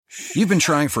You've been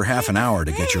trying for half an hour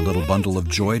to get your little bundle of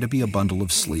joy to be a bundle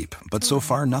of sleep, but so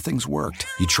far nothing's worked.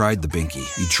 You tried the Binky,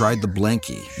 you tried the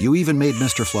Blanky, you even made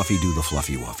Mr. Fluffy do the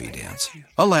Fluffy Wuffy dance.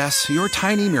 Alas, your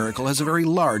tiny miracle has a very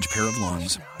large pair of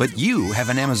lungs, but you have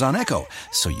an Amazon Echo,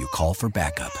 so you call for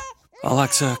backup.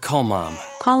 Alexa, call Mom.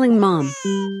 Calling Mom.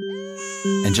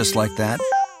 And just like that,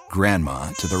 Grandma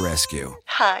to the rescue.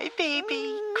 Hi,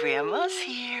 baby. Grandma's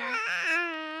here.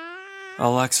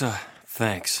 Alexa,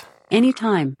 thanks.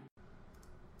 Anytime.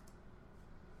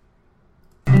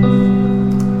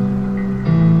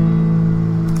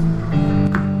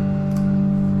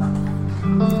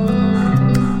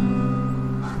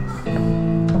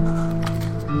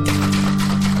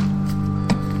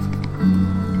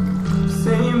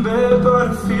 Same bed,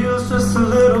 but it feels just a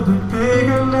little bit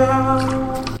bigger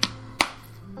now.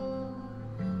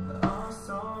 Our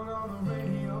song on the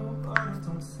radio, but it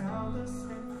don't sound the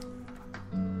same.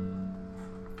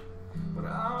 When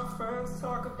our friends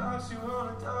talk about you, all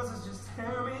it does is just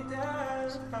tear me down.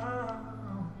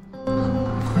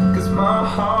 'Cause my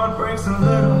heart breaks a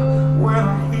little when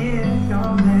I hear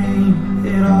your name.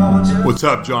 It all just... What's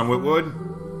up, John Whitwood?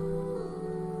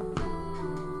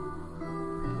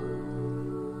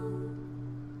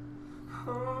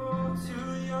 Oh,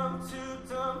 too young, too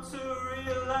dumb to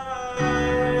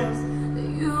realize that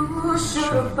you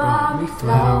should have bought me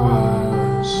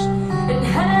flowers and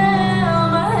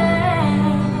held my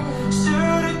hand.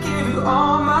 Should have given you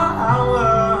all my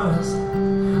hours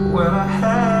when I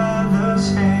had the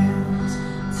chance.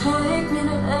 Take me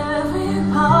to every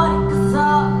party, 'cause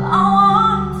all I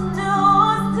want to do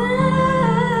is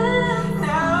dance.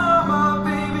 Now my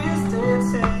baby's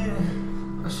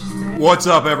dancing, but she's dancing. What's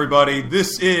up, everybody?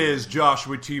 This is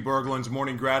Joshua T. Berglan's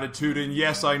Morning Gratitude, and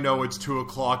yes, I know it's 2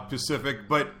 o'clock Pacific,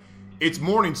 but it's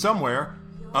morning somewhere.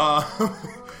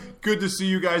 Good to see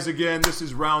you guys again. This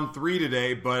is round 3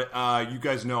 today, but you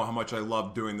guys know how much I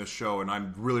love doing this show, and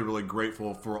I'm really, really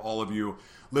grateful for all of you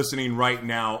listening right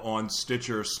now on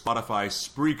Stitcher, Spotify,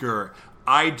 Spreaker,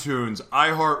 iTunes,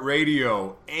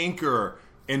 iHeartRadio, Anchor,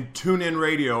 and TuneIn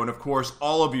Radio, and of course,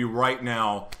 all of you right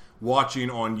now watching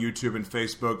on YouTube and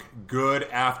Facebook. Good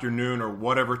afternoon or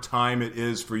whatever time it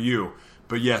is for you.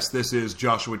 But yes, this is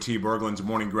Joshua T. Berglan's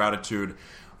Morning Gratitude.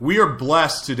 We are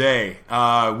blessed today.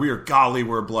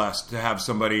 We're blessed to have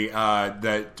somebody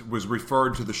that was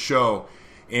referred to the show.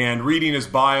 And reading his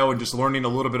bio and just learning a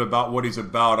little bit about what he's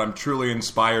about, I'm truly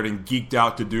inspired and geeked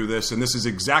out to do this. And this is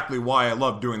exactly why I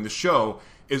love doing the show,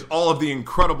 is all of the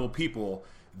incredible people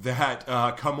that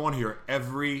come on here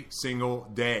every single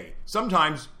day.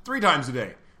 Sometimes 3 times a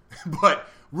day. But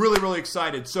really, really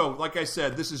excited. So, like I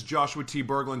said, this is Joshua T.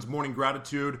 Berglan's Morning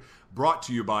Gratitude, brought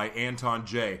to you by Anton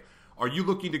Jae. Are you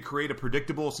looking to create a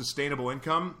predictable, sustainable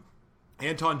income?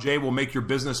 Anton Jae will make your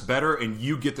business better, and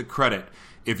you get the credit.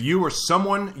 If you or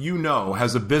someone you know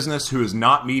has a business who is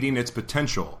not meeting its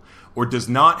potential or does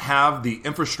not have the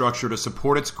infrastructure to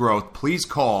support its growth, please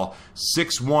call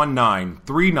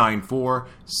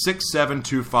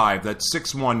 619-394-6725. That's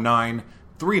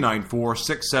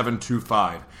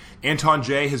 619-394-6725. Anton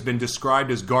Jae has been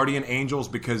described as guardian angels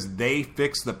because they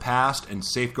fix the past and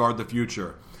safeguard the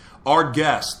future. Our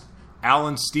guest,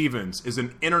 Alan Stevens, is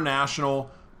an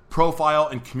international profile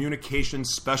and communication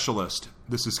specialist.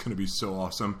 This is going to be so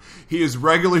awesome. He is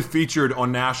regularly featured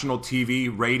on national TV,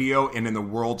 radio, and in the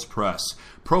world's press,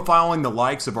 profiling the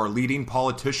likes of our leading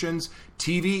politicians,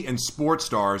 TV and sports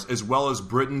stars, as well as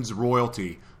Britain's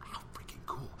royalty. How freaking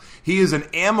cool. He is an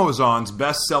Amazon's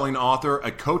best-selling author, a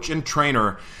coach and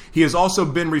trainer. He has also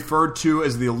been referred to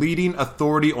as the leading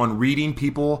authority on reading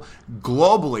people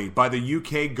globally by the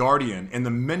UK Guardian, and The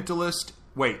Mentalist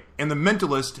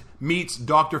meets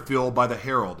Dr. Phil by the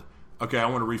Herald. Okay, I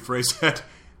want to rephrase that.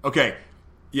 Okay,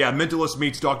 yeah, Mentalist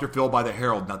meets Dr. Phil by the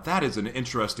Herald. Now that is an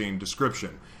interesting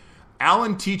description.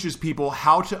 Alan teaches people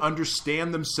how to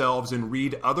understand themselves and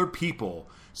read other people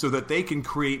so that they can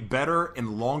create better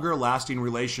and longer lasting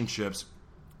relationships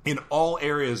in all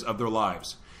areas of their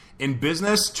lives. In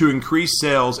business, to increase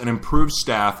sales and improve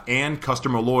staff and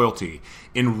customer loyalty.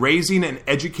 In raising and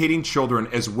educating children,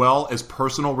 as well as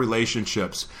personal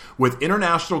relationships. With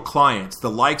international clients, the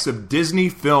likes of Disney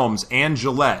Films and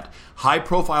Gillette.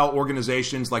 High-profile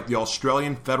organizations like the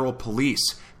Australian Federal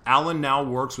Police. Alan now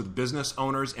works with business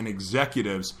owners and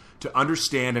executives to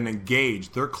understand and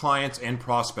engage their clients and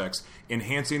prospects,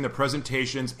 enhancing the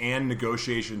presentations and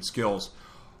negotiation skills.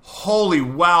 Holy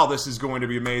wow, this is going to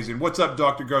be amazing. What's up,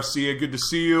 Dr. Garcia? Good to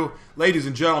see you. Ladies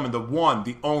and gentlemen, the one,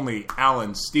 the only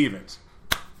Alan Stevens.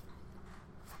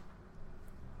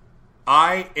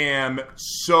 I am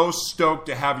so stoked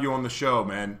to have you on the show,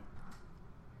 man.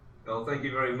 Well, thank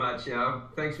you very much.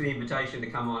 Thanks for the invitation to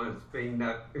come on.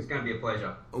 It's going to be a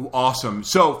pleasure. Awesome.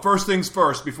 So first things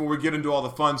first, before we get into all the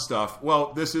fun stuff,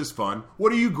 well, this is fun.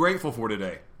 What are you grateful for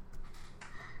today?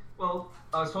 Well,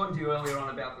 I was talking to you earlier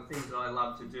on about the things that I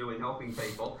love to do in helping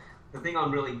people. The thing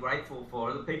I'm really grateful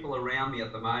for are the people around me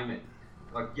at the moment.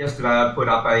 Like yesterday, I put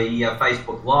up a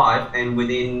Facebook Live, and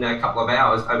within a couple of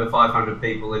hours, over 500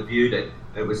 people had viewed it.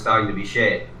 It was starting to be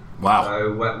shared. Wow.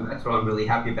 So that's what I'm really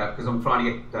happy about, because I'm trying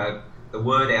to get the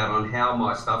word out on how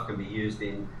my stuff can be used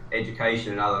in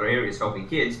education and other areas, helping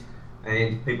kids,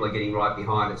 and people are getting right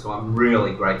behind it. So I'm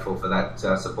really grateful for that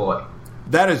support.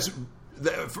 That is...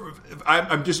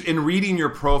 I'm just, in reading your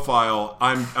profile,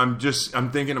 I'm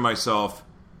thinking to myself,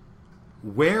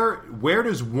 where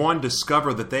does one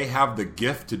discover that they have the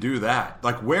gift to do that?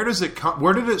 Like, where does it come?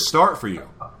 Where did it start for you?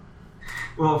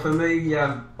 Well, for me,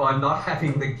 by not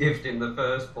having the gift in the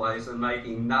first place and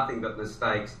making nothing but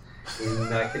mistakes in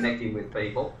connecting with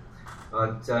people.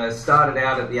 I started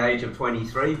out at the age of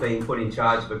 23, being put in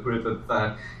charge of a group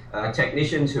of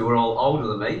technicians who were all older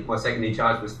than me. My second in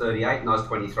charge was 38 and I was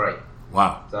 23.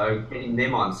 Wow. So getting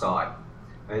them on side.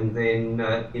 And then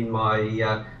in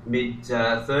my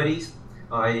mid-30s,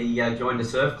 I joined a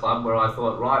surf club where I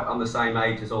thought, right, I'm the same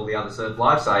age as all the other surf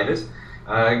lifesavers.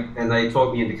 And they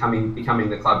taught me into becoming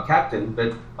the club captain,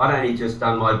 but I'd only just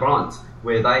done my bronze,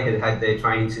 where they had had their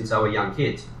training since they were young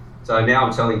kids. So now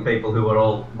I'm telling people who are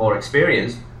all more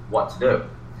experienced what to do.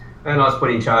 And I was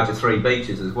put in charge of 3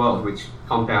 beaches as well, which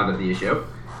compounded the issue.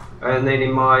 And then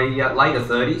in my later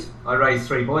 30s, I raised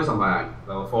 3 boys on my own.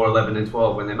 They were 4, 11 and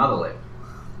 12 when their mother left.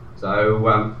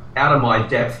 So out of my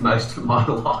depth most of my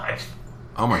life.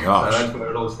 Oh my gosh. So that's where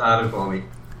it all started for me.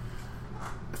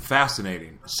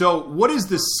 Fascinating. So what is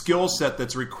the skill set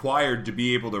that's required to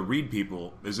be able to read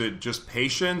people? Is it just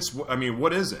patience? I mean,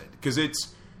 what is it? Because it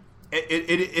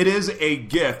is a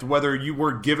gift, whether you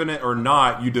were given it or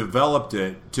not, you developed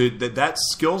it. That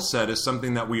skill set is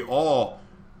something that we all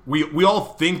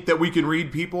think that we can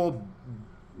read people,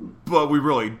 but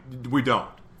we don't.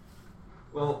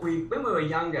 Well, when we were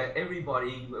younger,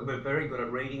 everybody were very good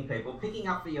at reading people, picking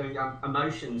up the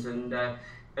emotions and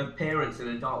of parents and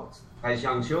adults as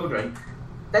young children.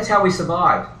 That's how we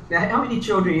survived. Now, how many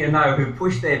children you know who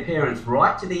push their parents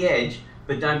right to the edge,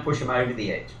 but don't push them over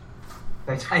the edge?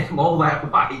 They take them all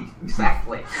that way,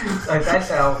 exactly. So that's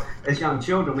how, as young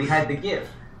children, we had the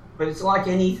gift. But it's like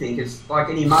anything, it's like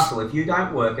any muscle. If you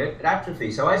don't work it, it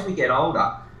atrophies. So as we get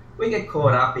older, we get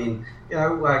caught up in,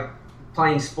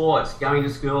 playing sports, going to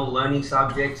school, learning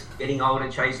subjects, getting older,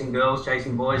 chasing girls,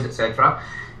 chasing boys, etc.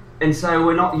 And so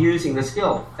we're not using the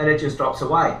skill, and it just drops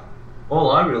away.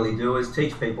 All I really do is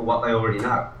teach people what they already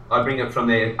know. I bring it from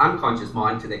their unconscious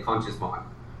mind to their conscious mind.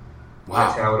 Wow.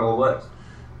 That's how it all works.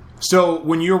 So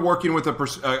when you're working with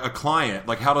a client,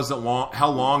 like how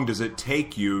long does it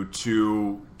take you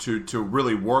to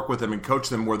really work with them and coach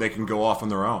them where they can go off on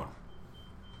their own?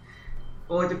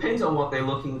 Well, it depends on what they're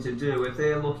looking to do. If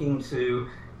they're looking to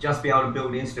just be able to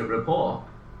build instant rapport,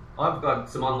 I've got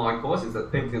some online courses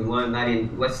that people can learn that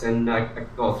in less than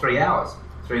 3 hours,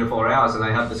 3 or 4 hours, and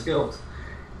they have the skills.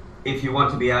 If you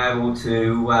want to be able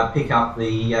to pick up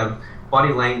the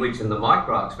body language and the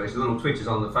micro expression, little twitches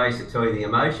on the face that tell you the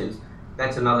emotions,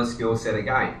 that's another skill set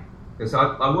again. Because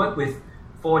I work with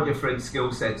 4 different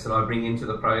skill sets that I bring into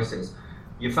the process.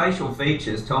 Your facial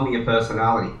features tell me your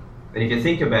personality. And if you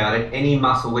think about it, any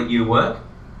muscle that you work,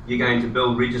 you're going to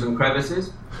build ridges and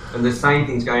crevices. And the same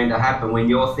thing's going to happen when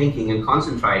you're thinking and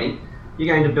concentrating.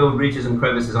 You're going to build ridges and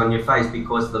crevices on your face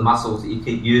because of the muscles that you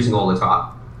keep using all the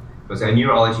time. Because our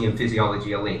neurology and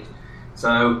physiology are linked.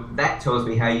 So that tells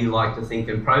me how you like to think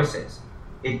and process.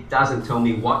 It doesn't tell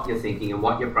me what you're thinking and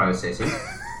what you're processing.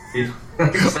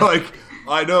 Like,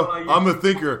 I know, I'm a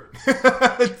thinker.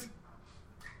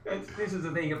 This is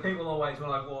the thing. People always, when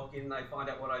I walk in, they find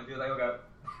out what I do, they all go,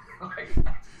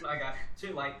 I go,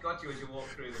 too late, got you as you walk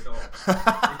through the door. Because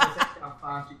that's how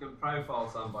fast you can profile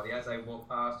somebody as they walk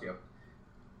past you.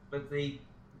 But the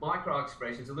micro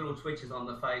expressions, the little twitches on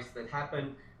the face that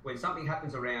happen when something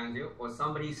happens around you or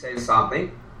somebody says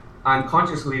something,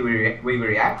 unconsciously we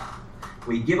react,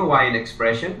 we give away an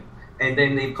expression, and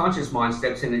then the conscious mind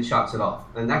steps in and shuts it off.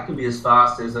 And that can be as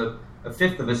fast as a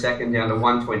fifth of a second down to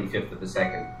 1/25th of a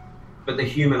second. But the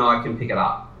human eye can pick it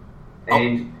up.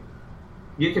 And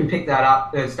you can pick that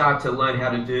up and start to learn how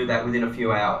to do that within a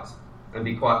few hours and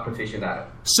be quite proficient at it.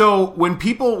 So when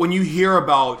you hear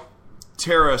about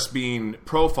terrorists being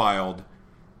profiled,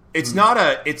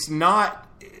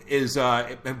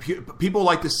 people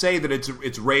like to say that it's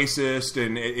racist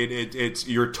and it's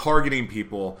you're targeting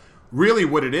people. Really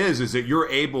what it is that you're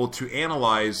able to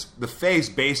analyze the face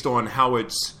based on how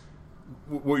it's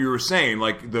what you were saying,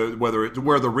 like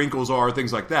where the wrinkles are,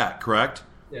 things like that. Correct?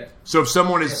 Yeah. So if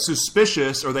someone is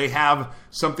suspicious or they have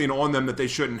something on them that they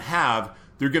shouldn't have,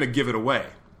 they're going to give it away.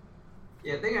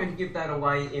 Yeah, they're going to give that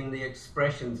away in the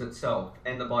expressions itself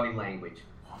and the body language.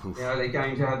 Oof. You know, they're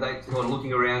going to have that sort of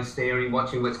looking around, staring,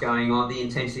 watching what's going on, the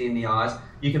intensity in the eyes.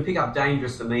 You can pick up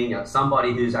dangerous demeanour,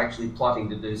 somebody who's actually plotting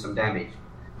to do some damage.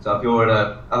 So if you're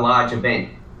at a large event,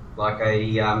 like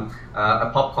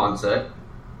a pop concert,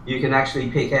 you can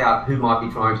actually pick out who might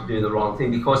be trying to do the wrong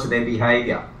thing because of their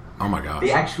behaviour. Oh my gosh.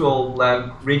 The actual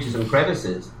ridges and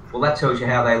crevices, well, that tells you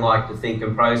how they like to think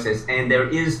and process. And there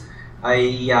is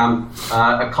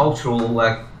a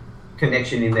cultural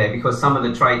connection in there because some of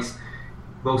the traits,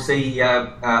 we'll see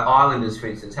islanders, for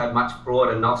instance, have much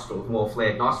broader nostrils, more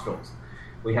flared nostrils.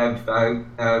 We have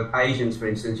Asians, for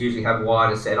instance, usually have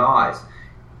wider set eyes.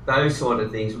 Those sort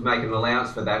of things, we make an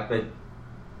allowance for that. But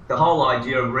the whole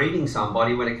idea of reading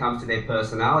somebody when it comes to their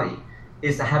personality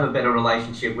is to have a better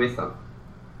relationship with them.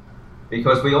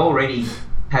 Because we already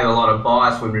have a lot of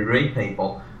bias when we read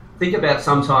people. Think about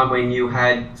some time when you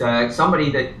had somebody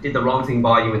that did the wrong thing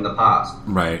by you in the past.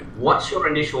 Right. What's your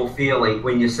initial feeling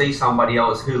when you see somebody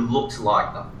else who looks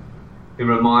like them, who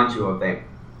reminds you of them?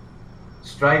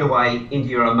 Straight away into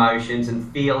your emotions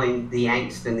and feeling the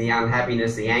angst and the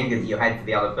unhappiness, the anger that you had for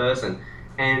the other person,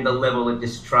 and the level of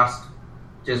distrust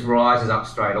just rises up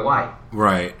straight away.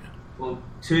 Right. Well,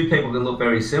 two people can look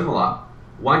very similar.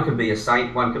 One could be a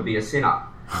saint, one could be a sinner.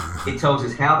 It tells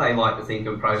us how they like to think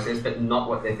and process, but not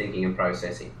what they're thinking and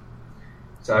processing.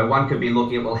 So one could be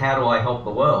looking at, well, how do I help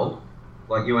the world,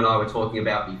 like you and I were talking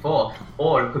about before,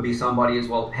 or it could be somebody as,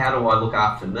 well, how do I look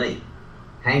after me?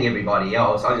 Hang everybody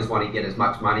else, I just want to get as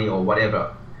much money or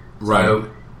whatever. Right. So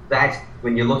that,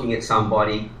 when you're looking at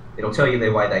somebody, it'll tell you the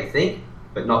way they think,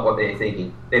 but not what they're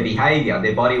thinking. Their behaviour,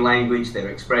 their body language, their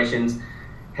expressions,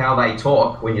 how they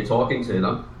talk when you're talking to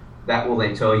them, that will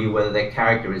then tell you whether their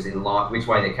character is in line, which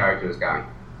way their character is going.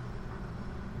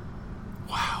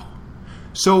 Wow.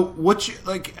 So what's your,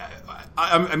 like,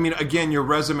 I mean, again, your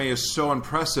resume is so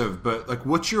impressive, but like,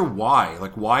 what's your why?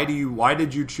 Like, why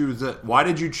did you choose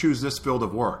this field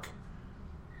of work?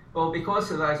 Well,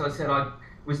 because of, as I said, I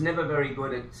was never very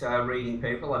good at reading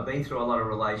people. I've been through a lot of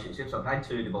relationships. I've had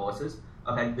 2 divorces.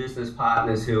 I've had business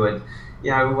partners who had,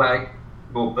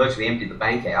 virtually emptied the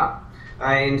bank out.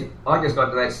 And I just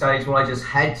got to that stage where I just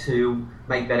had to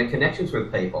make better connections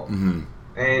with people. Mm-hmm.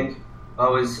 And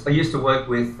I used to work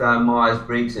with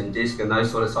Myers-Briggs and DISC and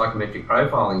those sort of psychometric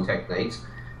profiling techniques.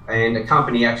 And a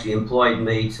company actually employed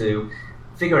me to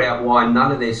figure out why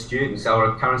none of their students, they were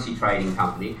a currency trading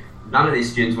company, none of their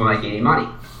students were making any money.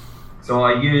 So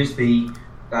I used the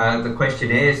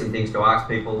questionnaires and things to ask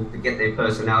people to get their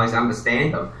personalities,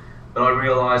 understand them. But I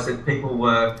realised that people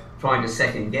were trying to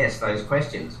second guess those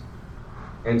questions.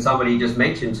 And somebody just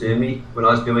mentioned to me when I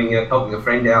was helping a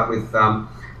friend out with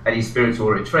at his spiritual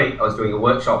retreat, I was doing a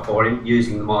workshop for him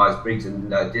using the Myers-Briggs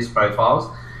and DISC profiles.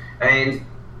 And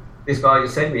this guy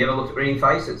just said to me, "Ever looked at reading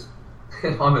faces?"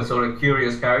 I'm a sort of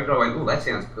curious character. I went, "Oh, that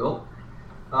sounds cool."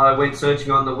 I went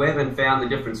searching on the web and found the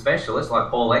different specialists like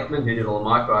Paul Ekman, who did all the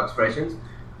micro expressions,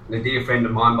 and a dear friend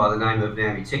of mine by the name of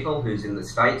Naomi Tickle, who's in the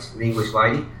States, an English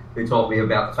lady, who taught me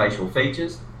about the facial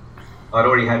features. I'd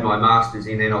already had my master's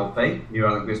in NLP,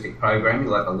 neuro-linguistic programming,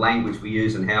 like the language we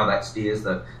use and how that steers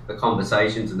the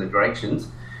conversations and the directions.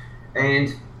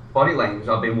 And body language,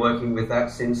 I've been working with that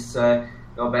since about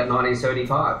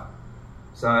 1975.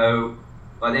 So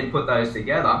I then put those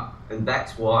together, and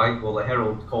that's why, well, the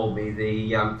Herald called me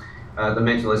the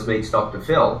Mentalist Meets Dr.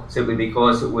 Phil, simply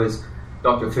because it was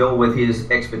Dr. Phil with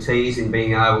his expertise in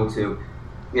being able to,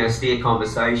 steer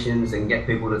conversations and get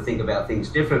people to think about things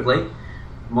differently.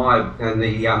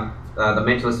 The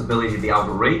mentalist ability to be able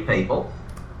to read people,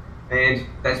 and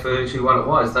that's virtually what it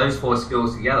was. Those 4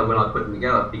 skills together, when I put them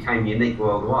together, became unique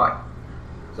worldwide.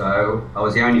 So I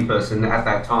was the only person at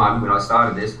that time when I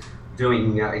started this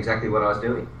doing exactly what I was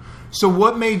doing. So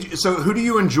who do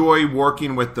you enjoy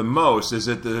working with the most? Is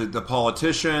it the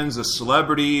politicians, the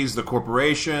celebrities, the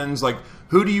corporations? Like,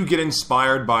 who do you get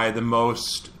inspired by the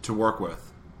most to work with?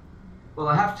 Well,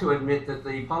 I have to admit that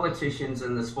the politicians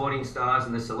and the sporting stars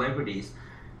and the celebrities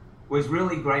was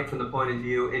really great from the point of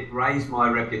view, it raised my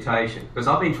reputation. Because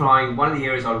I've been trying, one of the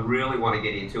areas I really want to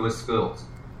get into is schools.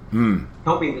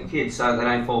 Helping the kids so they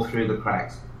don't fall through the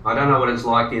cracks. I don't know what it's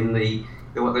like in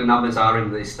what the numbers are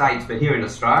in the States, but here in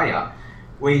Australia,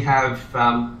 we have,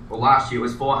 last year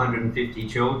was 450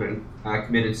 children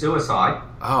committed suicide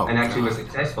and actually were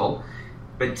successful,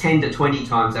 but 10 to 20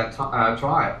 times that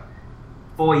try it.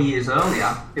 4 years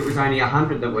earlier, it was only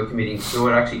 100 that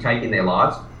were actually taking their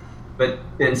lives, but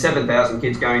then 7,000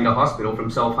 kids going to hospital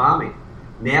from self-harming.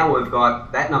 Now we've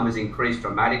got, that number's increased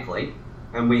dramatically,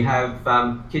 and we have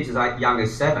kids as young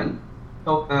as 7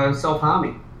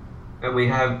 self-harming. And we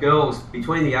have girls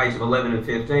between the age of 11 and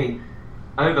 15,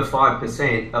 over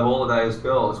 5% of all of those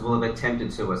girls will have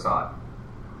attempted suicide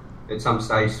at some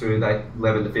stage through that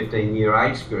 11 to 15 year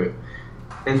age group.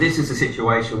 And this is the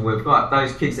situation we've got.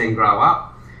 Those kids then grow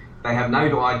up. They have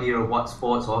no idea of what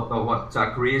sports or what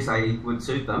careers they would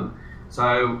suit them.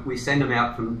 So we send them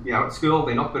out from, at school,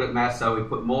 they're not good at maths, so we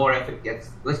put more effort,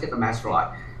 let's get the maths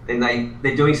right. Then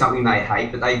they're doing something they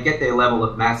hate, but they get their level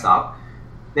of maths up.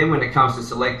 Then when it comes to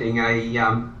selecting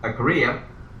a career,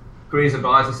 careers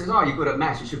advisor says, oh, you're good at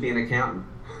maths, you should be an accountant.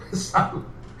 So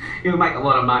you'll make a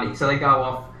lot of money. So they go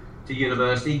off to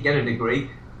university, get a degree,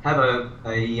 have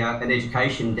an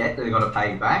education debt that they've got to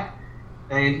pay back.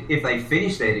 And if they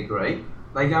finish their degree,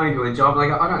 they go into a job and they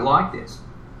go, I don't like this.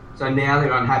 So now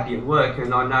they're unhappy at work.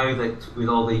 And I know that with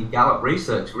all the Gallup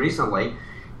research recently,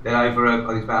 that over I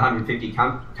think it's about 150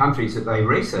 countries that they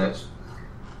researched,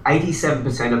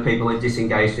 87% of people are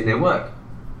disengaged in their work.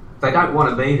 They don't want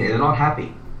to be there. They're not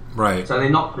happy. Right. So they're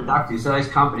not productive. So those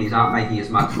companies aren't making as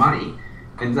much money.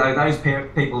 And so those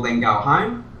people then go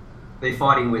home. They're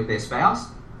fighting with their spouse.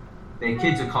 Their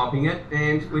kids are copying it.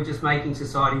 And we're just making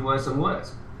society worse and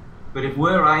worse. But if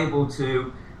we're able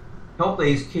to help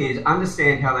these kids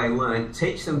understand how they learn,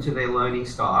 teach them to their learning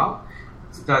style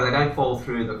so they don't fall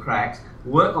through the cracks,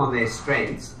 work on their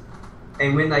strengths,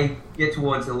 and when they get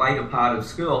towards the later part of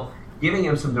school, giving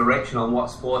them some direction on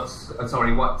what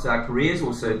careers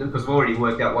will suit them, because we've already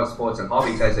worked out what sports and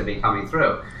hobbies as they've been coming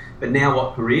through, but now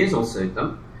what careers will suit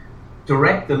them,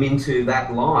 direct them into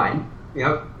that line.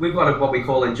 We've got what we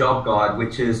call a job guide,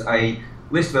 which is a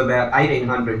list of about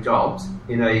 1,800 jobs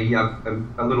in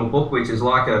a little book, which is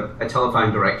like a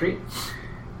telephone directory,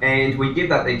 and we give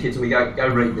that to their kids and we go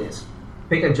read this.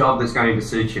 Pick a job that's going to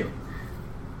suit you.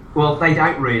 Well, they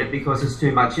don't read it because there's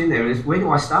too much in there. Where do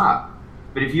I start?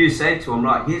 But if you said to them,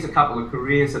 right, here's a couple of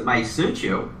careers that may suit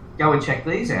you, go and check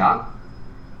these out.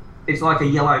 It's like a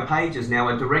yellow pages now,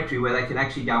 a directory where they can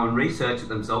actually go and research it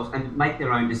themselves and make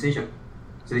their own decision.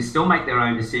 So they still make their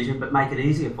own decision, but make it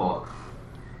easier for them.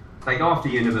 They go off to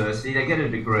university, they get a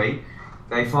degree,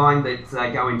 they find that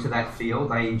they go into that field,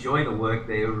 they enjoy the work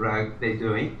they're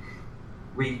doing.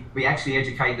 We actually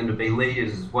educate them to be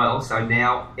leaders as well, so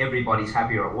now everybody's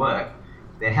happier at work.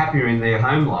 They're happier in their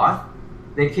home life.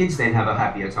 Their kids then have a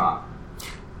happier time.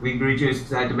 We reduce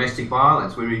domestic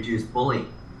violence, we reduce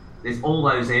bullying. There's all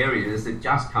those areas that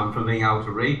just come from being able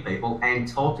to read people and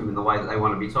talk to them in the way that they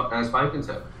want to be spoken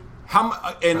to.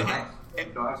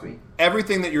 It drives me.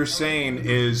 Everything that you're saying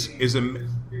is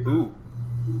ooh.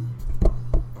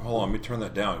 Hold on, let me turn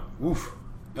that down. Oof.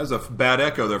 That's a bad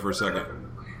echo there for a second.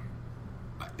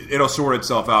 It'll sort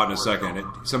itself out in a second. It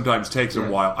sometimes takes a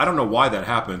while. I don't know why that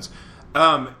happens.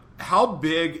 How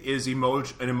big is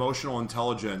an emotional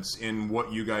intelligence in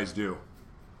what you guys do?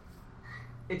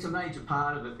 It's a major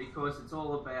part of it because it's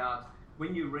all about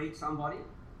when you read somebody,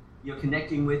 you're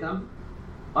connecting with them.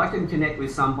 I can connect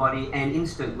with somebody and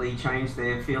instantly change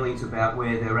their feelings about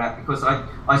where they're at because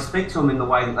I speak to them in the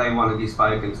way that they want to be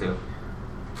spoken to.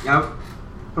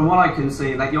 From what I can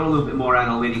see, that you're a little bit more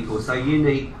analytical, so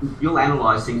you'll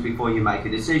analyse things before you make a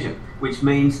decision, which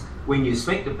means when you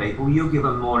speak to people, you'll give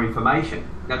them more information.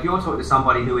 Now, if you're talking to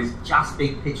somebody who is just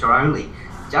big picture only,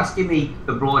 just give me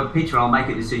the broad picture, I'll make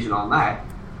a decision on that.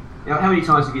 How many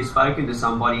times have you spoken to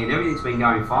somebody and everything's been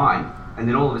going fine, and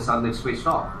then all of a sudden they've switched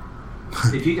off?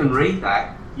 If you can read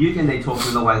that, you can then talk to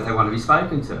them the way that they want to be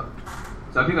spoken to.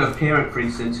 So if you've got a parent, for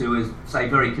instance, who is, say,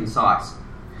 very concise,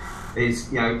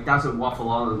 doesn't waffle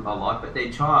on a lot, but their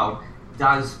child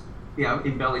does,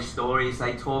 embellish stories.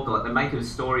 They talk a lot. They make a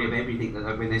story of everything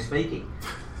when they're speaking.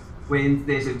 When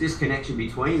there's a disconnection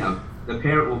between them, the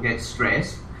parent will get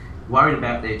stressed, worried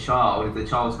about their child, if the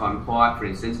child's gone quiet, for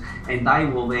instance, and they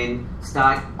will then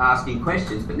start asking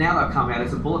questions, but now they'll come out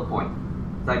as a bullet point.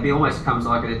 They almost comes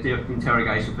like an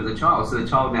interrogation for the child, so the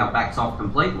child now backs off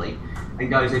completely and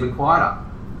goes even quieter.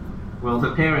 Well,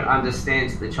 the parent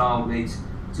understands that the child needs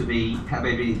to have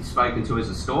everything spoken to as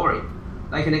a story.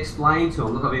 They can explain to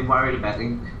them, look, I've been worried about it,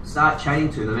 and start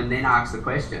chatting to them and then ask the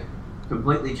question.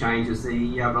 Completely changes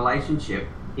the relationship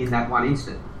in that one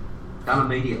instant. Done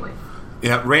immediately.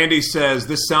 Yeah, Randy says,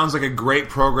 this sounds like a great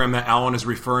program that Alan is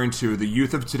referring to. The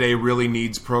youth of today really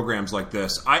needs programs like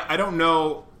this. I don't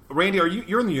know, Randy,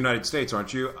 you're in the United States,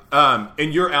 aren't you?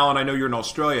 And you're, Alan, I know you're in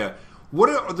Australia. What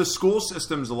are the school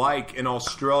systems like in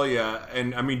Australia?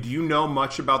 And, do you know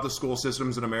much about the school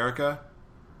systems in America?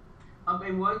 I've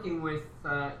been working with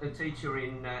a teacher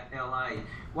in LA.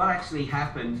 What actually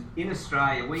happened in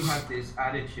Australia, we have this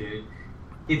attitude,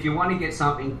 if you want to get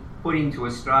something put into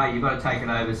Australia, you've got to take it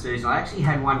overseas. And I actually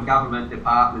had one government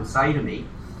department say to me,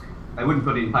 they wouldn't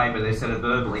put it in paper, they said it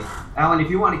verbally, Alan, if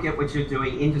you want to get what you're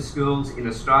doing into schools in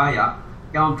Australia,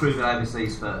 go and prove it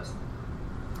overseas first.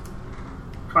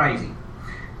 Crazy.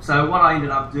 So what I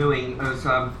ended up doing was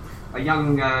a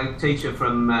young teacher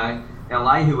from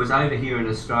LA who was over here in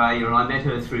Australia, and I met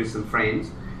her through some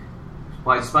friends.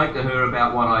 I spoke to her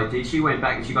about what I did. She went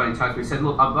back and she got in touch with me and said,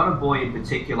 look, I've got a boy in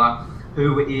particular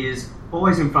who is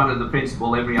always in front of the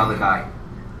principal every other day.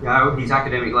 You know, his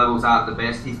academic levels aren't the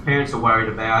best. His parents are worried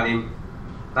about him.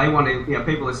 They want to, you know,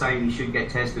 people are saying he should get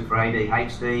tested for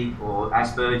ADHD or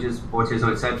Asperger's,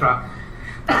 autism, etc.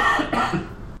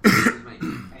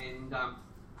 And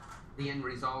the end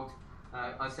result,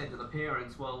 I said to the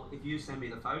parents, well, if you send me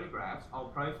the photographs, I'll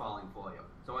profile him for you.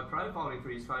 So I profiled him for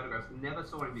his photographs, never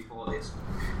saw him before this.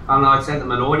 And I sent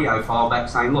them an audio file back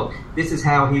saying, look, this is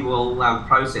how he will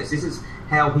process, this is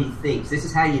how he thinks, this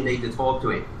is how you need to talk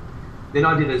to him. Then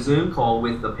I did a Zoom call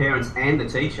with the parents and the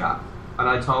teacher, and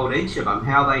I told each of them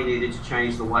how they needed to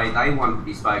change the way they wanted to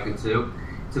be spoken to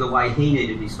the way he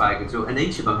needed to be spoken to, and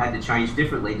each of them had to change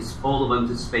differently, to all of them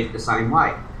to speak the same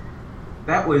way.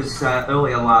 That was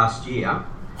earlier last year.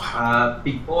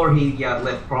 Before he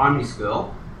left primary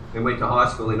school and went to high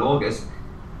school in August,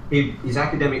 his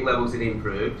academic levels had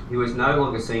improved. He was no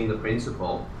longer seeing the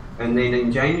principal. And then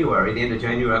in January, the end of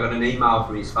January, I got an email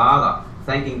from his father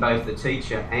thanking both the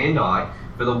teacher and I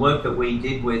for the work that we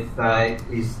did with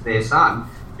their son,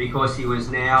 because he was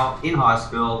now in high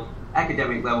school,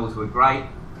 academic levels were great.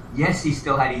 Yes, he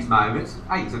still had his moments.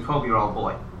 Hey, he's a 12-year-old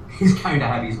boy. He's going to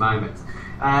have his moments.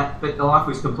 But the life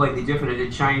was completely different. It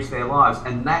had changed their lives.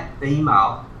 And that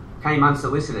email came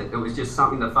unsolicited. It was just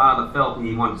something the father felt and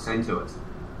he wanted to send to us.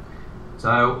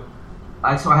 So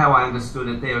that's how I understood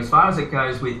it there. As far as it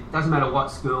goes with, doesn't matter what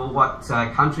school, what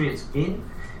country it's in,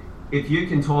 if you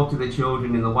can talk to the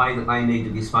children in the way that they need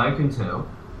to be spoken to,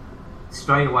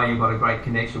 straight away you've got a great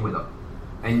connection with them.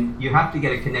 And you have to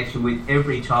get a connection with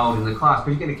every child in the class.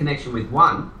 Because you get a connection with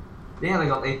one, now they've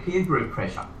got their peer group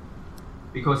pressure,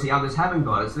 because the others haven't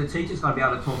got it. So the teacher's got to be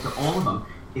able to talk to all of them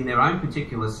in their own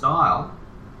particular style.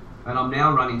 And I'm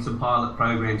now running some pilot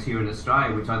programs here in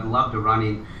Australia, which I'd love to run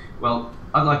in. Well,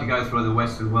 I'd like to go through the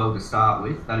Western world to start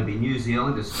with. That'd be New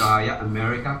Zealand, Australia,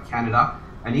 America, Canada,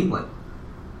 and England.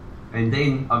 And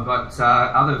then I've got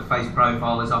other face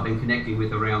profilers I've been connecting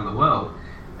with around the world,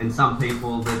 and some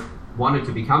people that wanted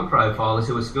to become profilers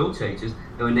who are school teachers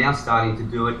who are now starting to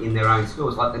do it in their own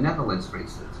schools, like the Netherlands, for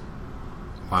instance.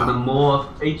 Wow. So the more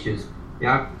teachers, you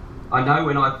know, I know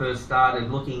when I first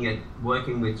started looking at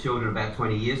working with children about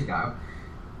 20 years ago,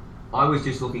 I was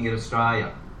just looking at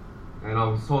Australia. And I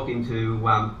was talking to,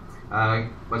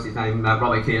 what's his name,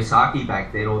 Robert Kiyosaki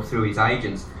back then, or through his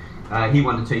agents. He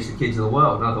wanted to teach the kids of the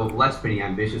world. And I thought, well, that's pretty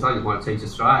ambitious. I just want to teach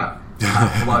Australia.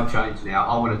 Well, I've changed now.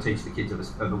 I want to teach the kids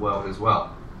of the world as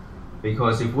well.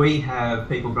 Because if we have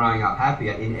people growing up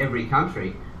happier in every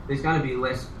country, there's going to be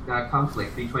less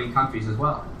conflict between countries as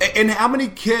well. And how many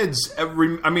kids,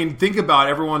 I mean, think about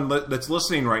everyone that's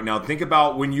listening right now. Think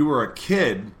about when you were a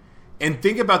kid, and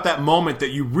think about that moment that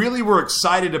you really were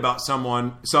excited about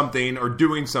something, or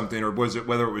doing something, or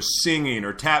whether it was singing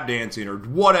or tap dancing or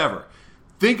whatever.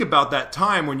 Think about that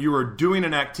time when you were doing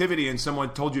an activity and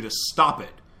someone told you to stop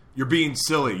it. You're being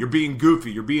silly, you're being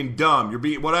goofy, you're being dumb, you're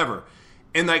being whatever.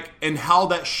 And how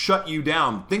that shut you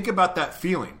down. Think about that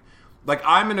feeling. Like,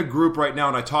 I'm in a group right now,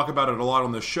 and I talk about it a lot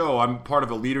on the show. I'm part of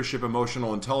a Leadership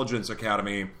Emotional Intelligence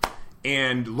Academy,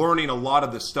 and learning a lot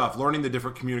of this stuff, learning the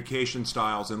different communication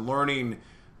styles, and learning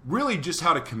really just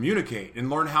how to communicate,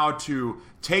 and learn how to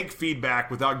take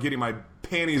feedback without getting my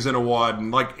panties in a wad,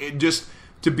 and just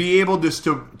to be able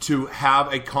to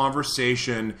have a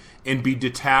conversation and be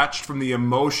detached from the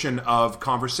emotion of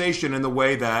conversation in the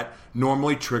way that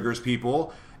normally triggers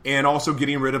people, and also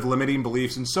getting rid of limiting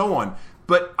beliefs and so on.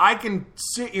 But I can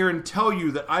sit here and tell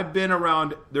you that I've been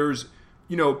around, there's,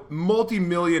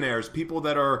 multimillionaires, people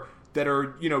that are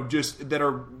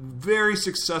very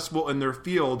successful in their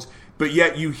fields, but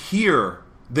yet you hear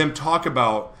them talk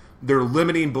about their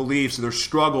limiting beliefs, or their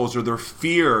struggles, or their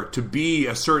fear to be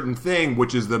a certain thing,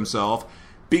 which is themselves,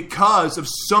 because of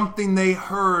something they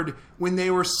heard when they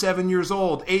were 7 years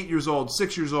old, 8 years old,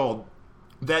 6 years old.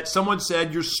 That someone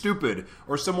said you're stupid,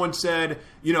 or someone said,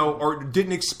 or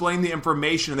didn't explain the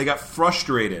information, and they got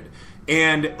frustrated.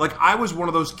 And I was one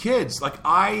of those kids.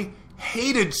 I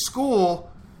hated school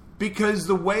because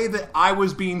the way that I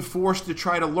was being forced to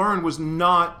try to learn was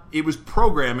not, it was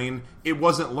programming, it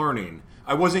wasn't learning.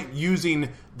 I wasn't using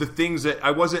the things that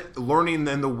I wasn't learning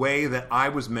in the way that I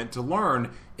was meant to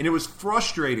learn, and it was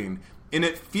frustrating. And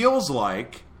it feels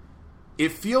like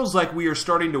we are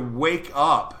starting to wake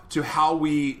up to how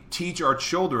we teach our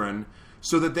children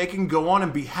so that they can go on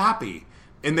and be happy,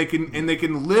 and they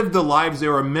can live the lives they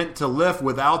were meant to live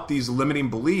without these limiting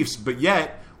beliefs. But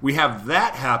yet we have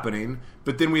that happening,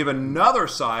 but then we have another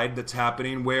side that's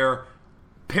happening where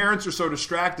parents are so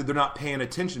distracted they're not paying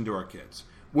attention to our kids,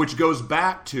 which goes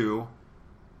back to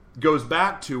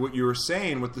what you were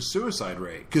saying with the suicide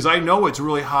rate, because I know it's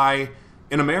really high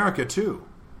in America too.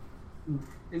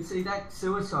 And see, that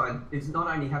suicide is not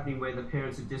only happening where the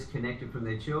parents are disconnected from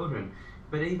their children,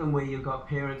 but even where you've got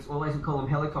parents, or as we call them,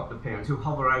 helicopter parents, who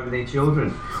hover over their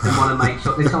children and want to make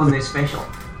sure they tell them they're special.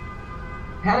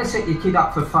 How to set your kid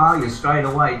up for failure straight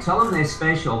away? Tell them they're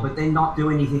special, but then not do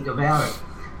anything about it.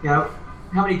 You know,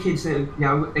 how many kids they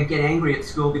get angry at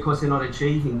school because they're not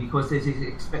achieving, because there's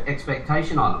this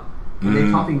expectation on them, and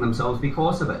they're topping themselves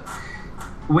because of it.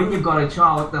 When you've got a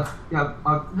child,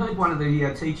 I've heard one of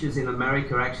the teachers in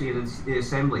America actually at the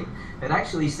assembly had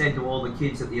actually said to all the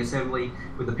kids at the assembly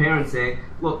with the parents there,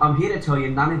 look, I'm here to tell you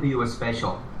none of you are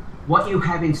special. What you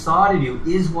have inside of you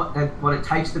is what it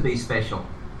takes to be special.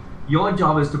 Your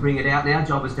job is to bring it out, and our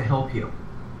job is to help you.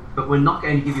 But we're not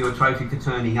going to give you a trophy for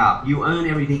turning up. You earn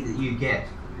everything that you get.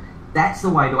 That's the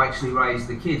way to actually raise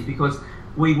the kids, because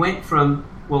we went from,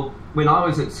 well, when I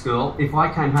was at school, if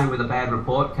I came home with a bad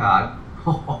report card,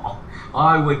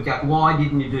 I would go, why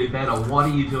didn't you do better? What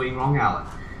are you doing wrong, Alan?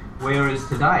 Whereas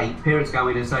today, parents go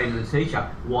in and say to the teacher,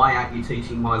 why aren't you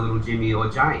teaching my little Jimmy or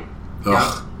Jane? You know,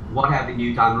 what haven't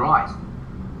you done right?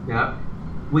 You know,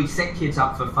 we set kids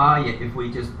up for failure if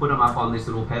we just put them up on this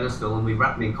little pedestal and we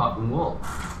wrap them in cotton wool.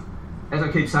 As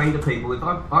I keep saying to people, if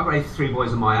I've raised 3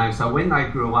 boys of my own, so when they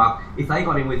grew up, if they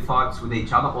got in with fights with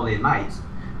each other or their mates,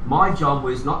 my job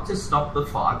was not to stop the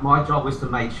fight. My job was to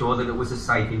make sure that it was a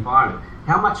safe environment.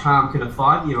 How much harm can a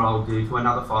 5-year-old do to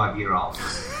another 5-year-old?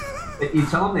 But you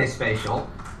tell them they're special,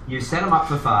 you set them up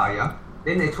for failure,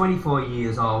 then they're 24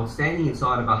 years old, standing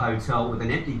inside of a hotel with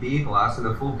an empty beer glass and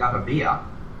a full gut of beer.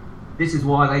 This is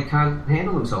why they can't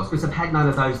handle themselves, because they've had none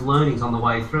of those learnings on the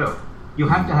way through. You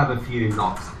have to have a few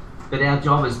knocks. But our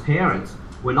job as parents,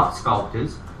 we're not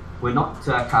sculptors, we're not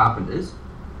carpenters,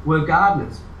 we're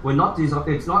gardeners. We're not.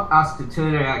 It's not us to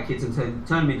turn our kids and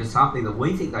turn them into something that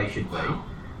we think they should be.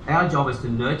 Our job is to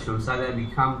nurture them so they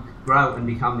grow and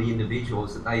become the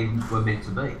individuals that they were meant to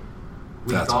be.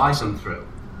 We guide them through.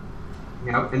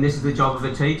 You know, and this is the job of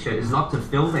a teacher: is not to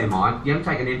fill their mind. You don't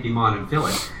take an empty mind and fill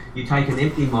it. You take an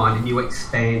empty mind and you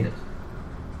expand it.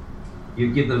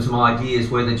 You give them some ideas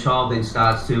where the child then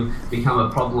starts to become a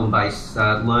problem-based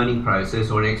learning process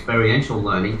or an experiential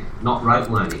learning, not rote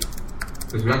learning.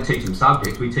 Because we don't teach them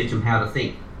subjects, we teach them how to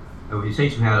think. And when you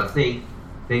teach them how to think,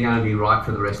 they're going to be right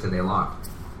for the rest of their life.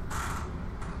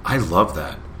 I love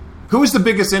that. Who is the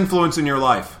biggest influence in your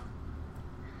life?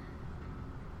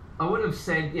 I would have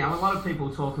said, a lot of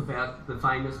people talk about the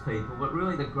famous people, but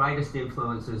really the greatest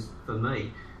influences for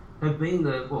me have been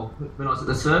when I was at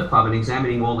the surf club and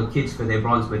examining all the kids for their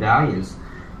bronze medallions,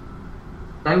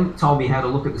 they told me how to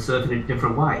look at the surf in a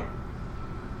different way.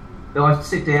 I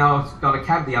sit down, I got a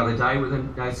cab the other day with a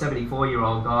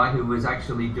 74-year-old guy who was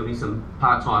actually doing some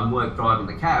part-time work driving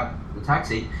the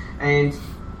taxi, and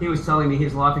he was telling me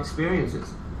his life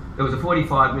experiences. There was a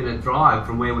 45-minute drive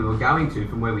from where we were going to,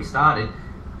 from where we started,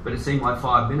 but it seemed like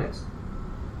 5 minutes.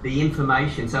 The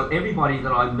information, so everybody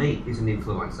that I meet is an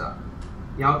influencer.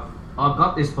 I've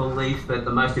got this belief that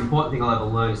the most important thing I'll ever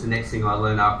learn is the next thing I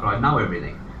learn after I know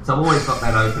everything. So I've always got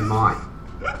that open mind.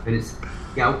 And it's,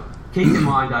 keep your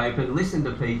mind open, listen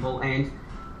to people, and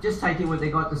just take in what they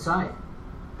got to say.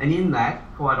 And in that,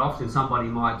 quite often somebody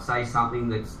might say something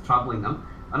that's troubling them,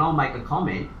 and I'll make a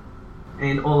comment,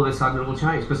 and all of a sudden it will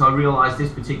change. Because I realised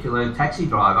this particular taxi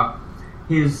driver,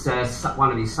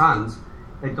 one of his sons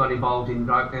had got involved in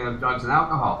drugs and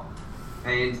alcohol.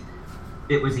 And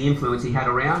it was the influence he had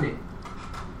around him.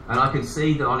 And I could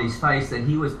see that on his face that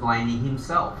he was blaming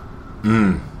himself.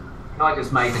 I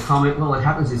just made the comment, well, it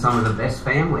happens in some of the best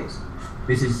families.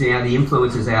 This is the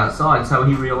influences outside. So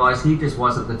he realised he just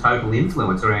wasn't the total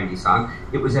influence around his son.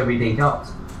 It was everything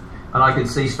else. And I could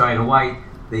see straight away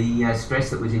the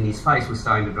stress that was in his face was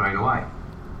starting to drain away.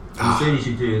 And as soon as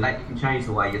you do that, you can change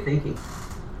the way you're thinking.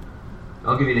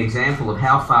 I'll give you an example of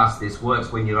how fast this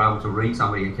works when you're able to read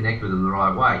somebody and connect with them the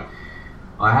right way.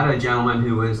 I had a gentleman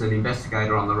who was an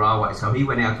investigator on the railway, so he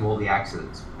went out to all the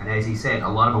accidents. And as he said, a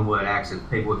lot of them weren't accidents.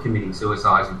 People were committing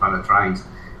suicides in front of trains,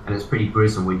 and it's pretty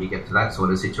gruesome when you get to that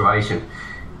sort of situation.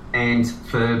 And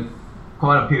for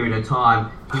quite a period of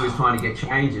time, he was trying to get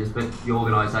changes, but the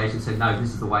organisation said, no, this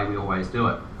is the way we always do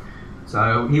it.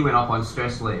 So he went off on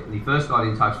stress leave, and he first got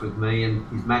in touch with me, and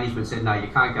his management said, no, you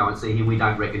can't go and see him, we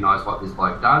don't recognise what this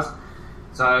bloke does.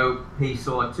 So he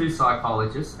saw 2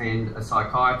 psychologists and a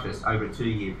psychiatrist over a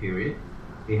 2-year period.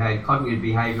 He had cognitive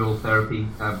behavioural therapy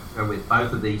with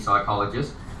both of these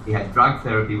psychologists. He had drug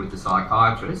therapy with the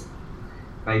psychiatrist.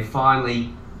 They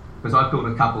finally, because I built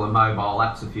a couple of mobile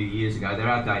apps a few years ago, they're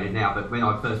outdated now, but when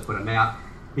I first put them out,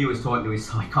 he was talking to his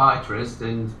psychiatrist,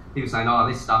 and he was saying, "Oh,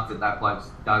 this stuff that bloke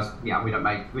does, we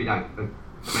don't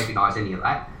recognise any of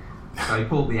that." So he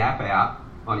pulled the app out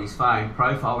on his phone,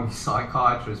 profiled his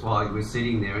psychiatrist while he was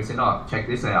sitting there, and said, "Oh, check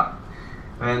this out."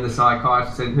 And the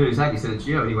psychiatrist said, "Who's that?" He said, "It's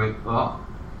you." And he went, "Oh."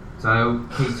 So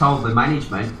he told the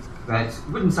management that,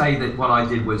 wouldn't say that what I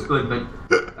did was good, but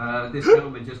this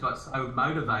gentleman just got so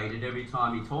motivated every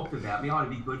time he talked about me. I ought to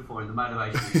be good for him. The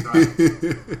motivation is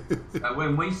great. So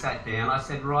when we sat down, I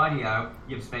said, "Rightio,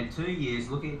 you've spent 2 years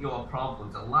looking at your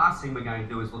problems. The last thing we're going to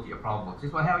do is look at your problems." He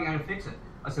said, "Well, how are you going to fix it?"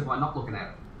 I said, "By not looking at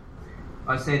it."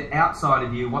 I said, "Outside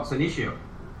of you, what's an issue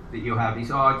that you have?" He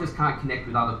said, "Oh, I just can't connect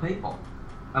with other people."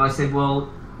 And I said, "Well,"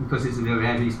 because this is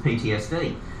his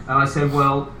PTSD. And I said,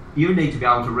 "Well, you need to be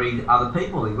able to read other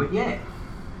people." He went, "Yeah."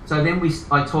 So then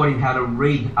I taught him how to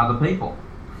read other people.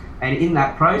 And in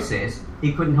that process,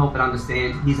 he couldn't help but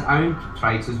understand his own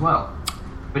traits as well.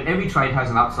 But every trait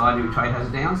has an upside, every trait has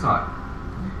a downside.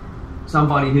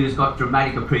 Somebody who's got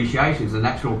dramatic appreciation is a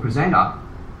natural presenter,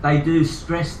 they do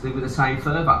stress with the same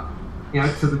fervour.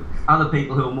 To the other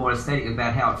people who are more aesthetic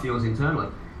about how it feels internally.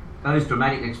 Those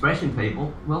dramatic expression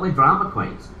people, well, they're drama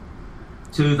queens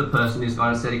to the person who's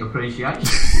got aesthetic appreciation.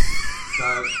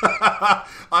 So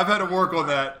I've had to work on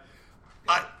that.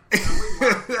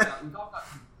 We've got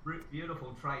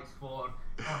beautiful traits for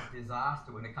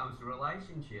disaster when it comes to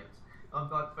relationships. I've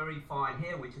got very fine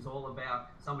hair, which is all about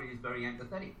somebody who's very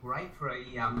empathetic. Great for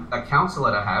a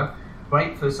counsellor to have.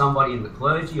 Great for somebody in the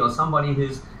clergy or somebody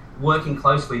who's working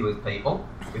closely with people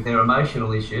with their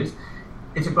emotional issues.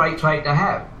 It's a great trait to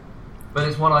have. But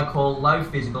it's what I call low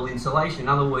physical insulation. In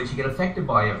other words, you get affected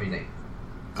by everything.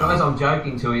 So as I'm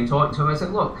joking to him, talking to him, I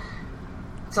said, "Look,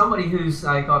 somebody who's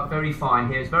got very fine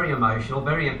hair is very emotional,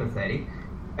 very empathetic."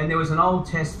 And there was an old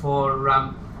test for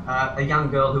a young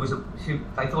girl who was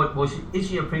they thought, well, is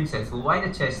she a princess? Well, the way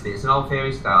to test this, an old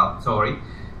fairy tale story,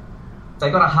 they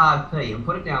got a hard pea and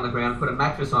put it down the ground, put a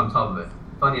mattress on top of it.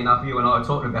 Funny enough, you and I were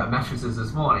talking about mattresses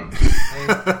this morning. And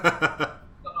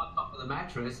got on top of the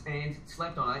mattress and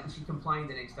slept on it, and she complained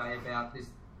the next day about this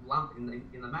lump in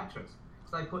the mattress.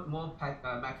 So they put more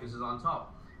mattresses on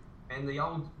top. And the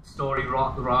old story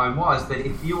rhyme was that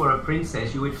if you were a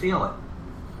princess, you would feel it.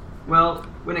 Well,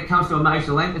 when it comes to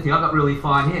emotional empathy, I've got really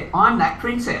fine hair. I'm that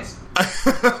princess.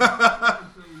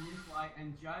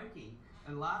 And joking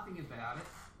and laughing about it,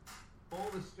 all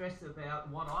the stress about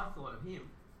what I thought of him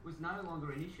was no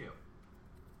longer an issue.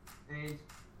 And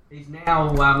he's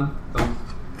now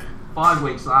 5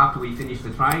 weeks after we finished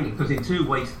the training, because in 2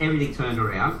 weeks everything turned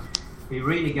around. He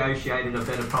renegotiated a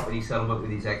better property settlement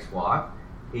with his ex-wife.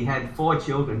 He had 4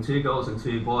 children, 2 girls and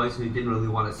 2 boys who didn't really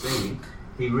want to see him.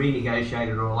 He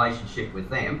renegotiated a relationship with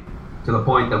them to the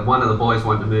point that one of the boys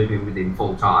wanted to move in with him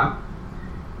full time.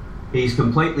 He's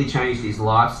completely changed his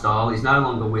lifestyle. He's no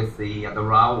longer with the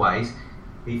railways.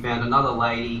 He found another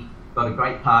lady, got a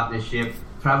great partnership,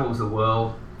 travels the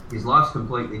world. His life's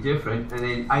completely different. And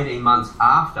then 18 months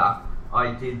after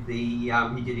I did he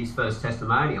did his first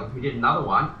testimonial. He did another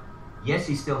one. Yes,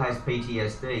 he still has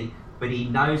PTSD, but he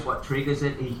knows what triggers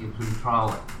it, he can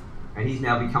control it. And he's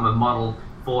now become a model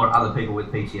for other people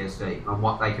with PTSD on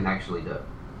what they can actually do.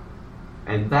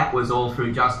 And that was all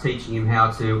through just teaching him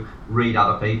how to read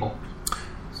other people.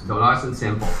 So nice and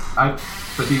simple. But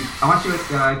I want you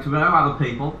to know other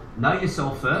people, know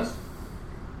yourself first,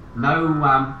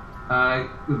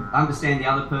 understand the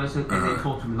other person, and then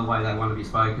talk to them in the way they want to be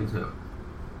spoken to.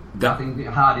 Nothing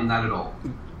hard in that at all.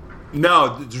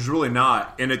 No, there's really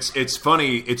not. And it's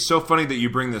funny. It's so funny that you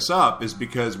bring this up, is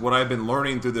because what I've been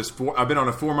learning through this, I've been on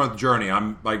a 4-month journey.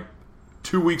 I'm like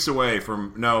 2 weeks away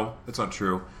from, no, that's not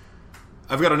true.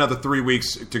 I've got another 3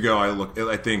 weeks to go,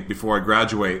 I think, before I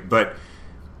graduate. But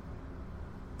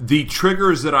the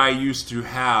triggers that I used to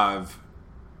have,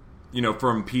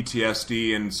 from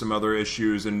PTSD and some other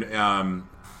issues and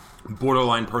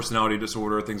borderline personality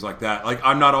disorder, things like that. Like,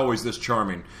 I'm not always this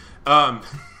charming. But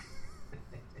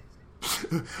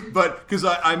because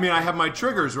I have my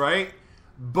triggers, right?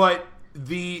 But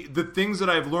the things that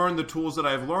I've learned, the tools that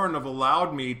I've learned, have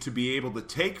allowed me to be able to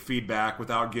take feedback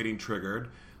without getting triggered,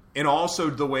 and also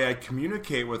the way I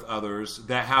communicate with others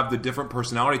that have the different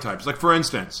personality types. Like, for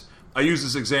instance, I use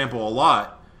this example a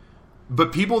lot,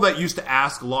 but people that used to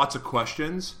ask lots of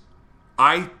questions,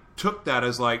 I took that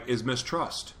as like, is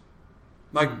mistrust.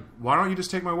 Like, why don't you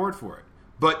just take my word for it?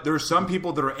 But there's some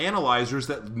people that are analyzers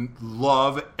that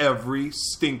love every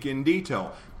stinking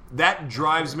detail. That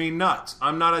drives me nuts.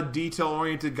 I'm not a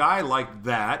detail-oriented guy like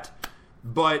that,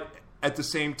 but at the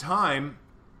same time,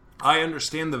 I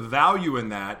understand the value in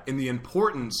that and the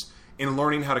importance in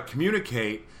learning how to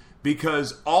communicate,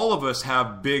 because all of us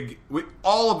have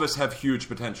huge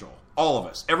potential. All of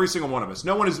us, every single one of us.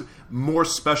 No one is more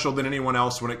special than anyone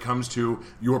else when it comes to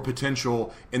your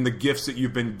potential and the gifts that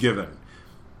you've been given.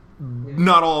 Yeah.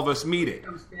 Not all of us meet it. It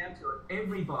comes down to it.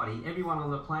 Everyone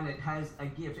on the planet has a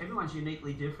gift. Everyone's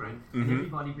uniquely different, and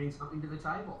everybody brings something to the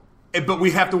table. But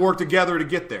we have to work together to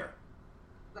get there.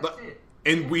 That's it.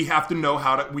 And we have to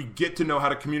know we get to know how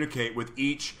to communicate with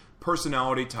each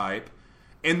personality type.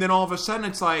 And then all of a sudden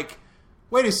it's like,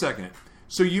 wait a second.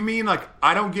 So you mean like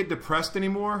I don't get depressed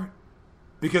anymore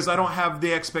because I don't have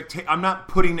the I'm not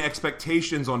putting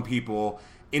expectations on people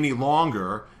any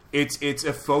longer. It's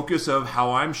a focus of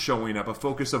how I'm showing up, a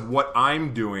focus of what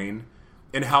I'm doing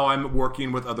and how I'm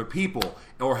working with other people,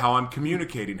 or how I'm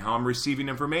communicating, how I'm receiving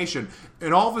information.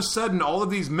 And all of a sudden, all of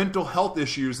these mental health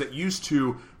issues that used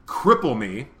to cripple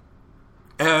me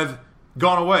have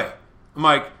gone away. I'm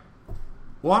like,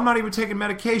 well, I'm not even taking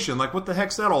medication. Like, what the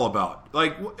heck's that all about?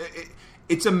 Like,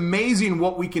 it's amazing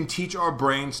what we can teach our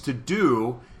brains to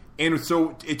do. And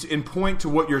so it's in point to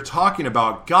what you're talking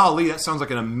about. Golly, that sounds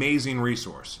like an amazing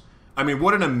resource. I mean,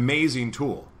 what an amazing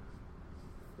tool.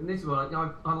 And this is what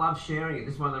I love sharing it.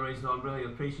 This is one of the reasons I'm really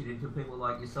appreciative to people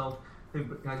like yourself who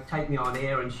take me on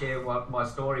air and share my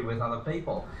story with other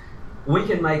people. We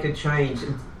can make a change.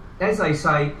 As they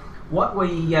say, what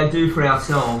we do for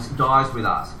ourselves dies with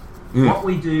us. What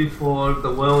we do for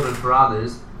the world and for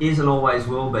others is and always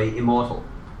will be immortal.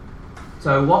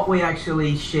 So what we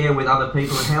actually share with other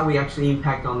people and how we actually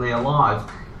impact on their lives,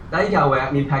 they go out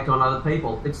and impact on other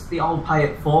people. It's the old pay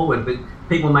it forward, but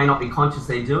people may not be conscious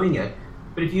they're doing it.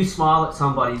 But if you smile at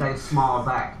somebody, they smile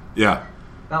back. Yeah.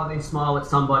 They'll then smile at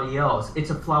somebody else. It's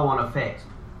a flow-on effect.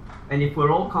 And if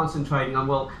we're all concentrating on,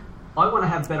 well, I want to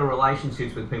have better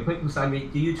relationships with people. People say to me,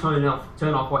 do you turn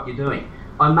off what you're doing?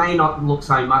 I may not look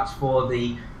so much for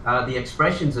the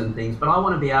expressions and things, but I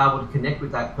want to be able to connect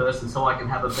with that person so I can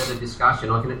have a better discussion.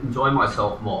 I can enjoy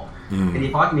myself more. And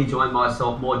if I can enjoy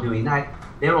myself more doing that,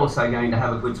 they're also going to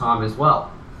have a good time as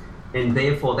well. And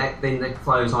therefore, that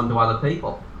flows on to other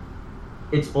people.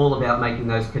 It's all about making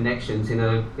those connections in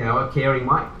a caring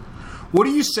way. What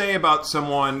do you say about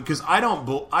someone? Because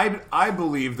I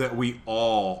believe that we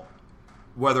all,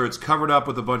 whether it's covered up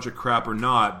with a bunch of crap or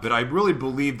not, but I really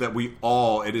believe that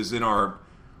it is in our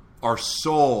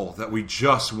soul that we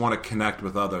just want to connect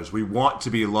with others. We want to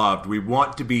be loved. We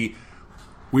want to be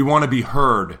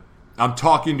heard. I'm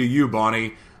talking to you,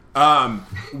 Bonnie.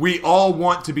 We all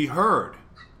want to be heard,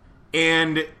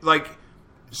 and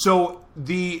so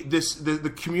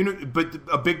the community. But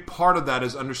a big part of that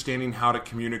is understanding how to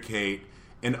communicate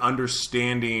and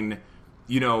understanding,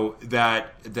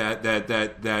 that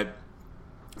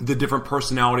the different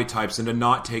personality types, and to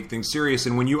not take things serious.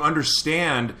 And when you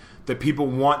understand that people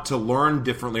want to learn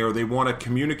differently, or they want to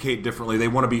communicate differently, they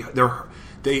want to be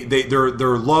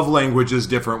their love language is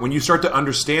different. When you start to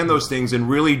understand those things and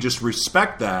really just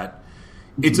respect that,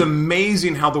 it's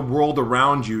amazing how the world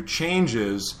around you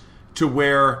changes to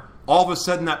where all of a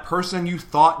sudden that person you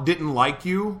thought didn't like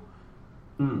you,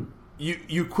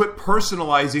 you quit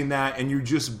personalizing that and you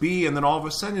just be, and then all of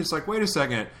a sudden it's like, wait a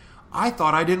second, I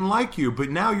thought I didn't like you, but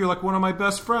now you're like one of my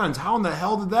best friends. How in the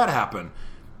hell did that happen?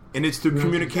 And it's through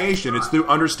communication. It's through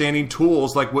understanding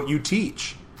tools like what you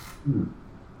teach.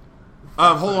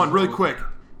 Hold on, really quick.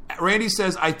 Randy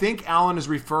says, I think Alan is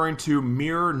referring to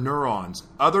mirror neurons.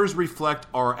 Others reflect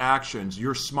our actions.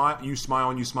 You smile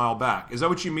and you smile back. Is that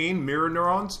what you mean, mirror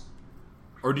neurons?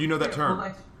 Or do you know that term?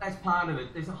 Well, that's part of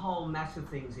it. There's a whole mass of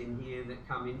things in here that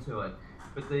come into it.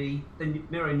 But the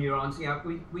mirror neurons,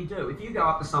 we do. If you go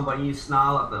up to somebody and you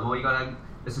snarl at them, or you got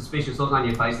a suspicious look on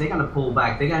your face, they're going to pull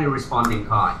back. They're going to respond in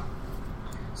kind.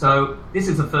 So this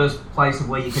is the first place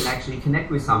where you can actually connect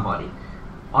with somebody.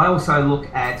 I also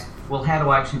look at, well, how do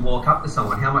I actually walk up to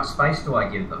someone? How much space do I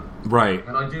give them? Right.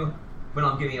 And I do, when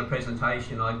I'm giving a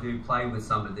presentation, I do play with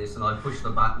some of this, and I push the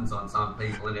buttons on some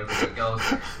people and everything else.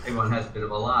 Everyone has a bit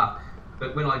of a laugh.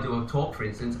 But when I do a talk, for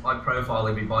instance, I profile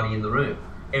everybody in the room.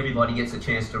 Everybody gets a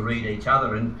chance to read each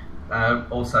other and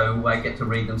also get to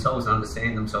read themselves and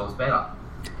understand themselves better.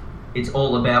 It's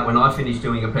all about, when I finish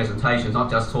doing a presentation, it's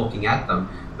not just talking at them,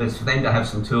 but it's for them to have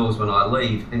some tools when I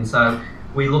leave. And so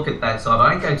we look at that side.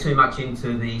 I don't go too much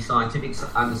into the scientific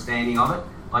understanding of it.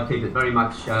 I keep it very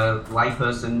much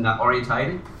layperson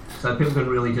orientated, so people can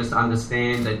really just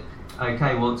understand that,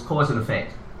 okay, well, it's cause and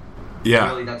effect. Yeah.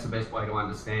 Really, that's the best way to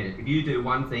understand it. If you do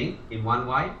one thing in one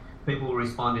way, people will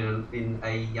respond in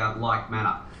a like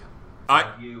manner.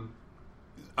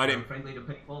 I didn't friendly to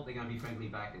people, they're going to be friendly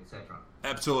back, etc.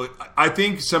 Absolutely. I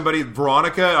think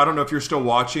Veronica, I don't know if you're still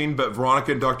watching, but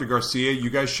Veronica and Dr. Garcia, you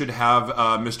guys should have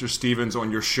Mr. Stevens on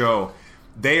your show.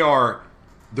 They're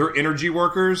energy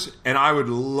workers, and I would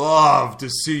love to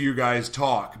see you guys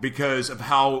talk because of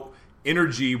how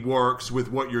energy works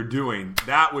with what you're doing.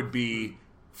 That would be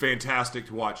fantastic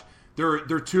to watch.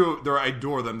 I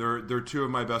adore them. They're two of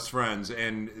my best friends,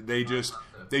 and they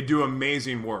do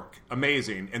amazing work, and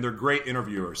they're great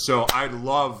interviewers. So I'd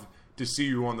love to see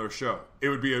you on their show. It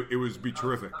would be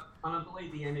terrific. And I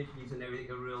believe the energies and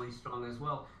everything are really strong as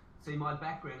well. See, my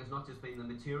background has not just been the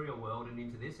material world and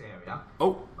into this area.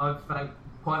 Oh, I've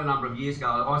quite a number of years ago,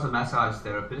 I was a massage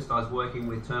therapist. I was working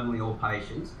with terminally ill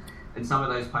patients, and some of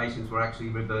those patients were actually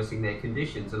reversing their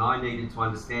conditions, and I needed to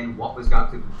understand what was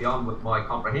going to be beyond my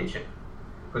comprehension,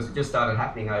 because it just started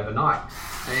happening overnight.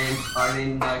 And I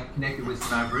then connected with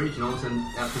some Aboriginals, and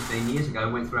 15 years ago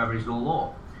went through Aboriginal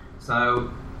law.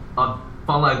 So I've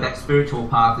followed that spiritual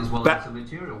path as well as the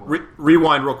material world.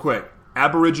 Rewind real quick.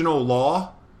 Aboriginal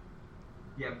law?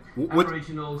 Yeah.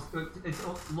 Aboriginals,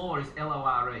 law is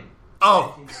L-O-R-E.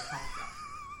 Oh. It's in their culture,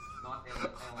 not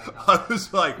L-A-W. I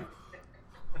was like,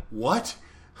 what?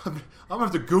 I'm going to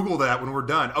have to Google that when we're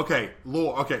done. Okay,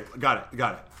 law. Okay, got it.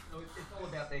 So it's all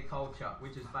about their culture,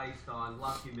 which is based on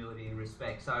love, humility, and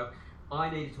respect. So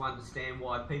I needed to understand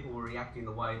why people were reacting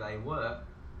the way they were,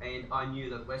 and I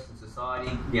knew that Western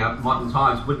society, modern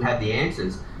times, wouldn't have the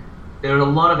answers. There are a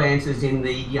lot of answers in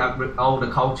the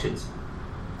older cultures.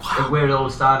 Wow. Where it all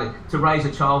started. To raise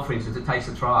a child, for instance, it takes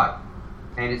a tribe.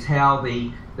 And it's how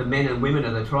the men and women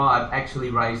of the tribe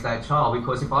actually raise that child.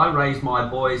 Because if I raise my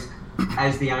boys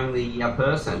as the only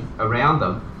person around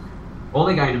them, all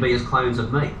they're going to be is clones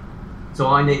of me. So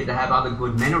I needed to have other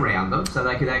good men around them so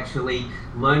they could actually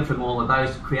learn from all of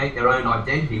those to create their own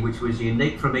identity, which was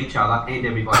unique from each other and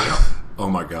everybody else.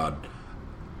 Oh my God.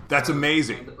 That's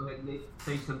amazing. And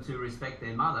teach them to respect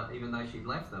their mother, even though she'd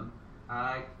left them,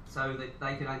 so that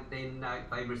they could then,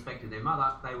 they respected their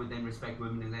mother, they would then respect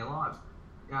women in their lives.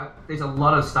 There's a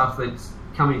lot of stuff that's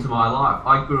come into my life.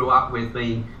 I grew up with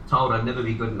being told I'd never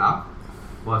be good enough.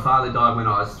 My father died when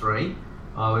I was 3.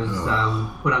 I was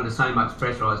put under so much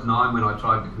pressure. I was 9 when I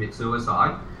tried to commit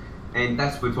suicide. And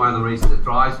that's one of the reasons that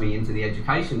drives me into the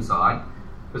education side,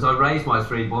 because I raised my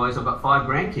 3 boys. I've got 5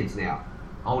 grandkids now.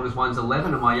 Oldest one's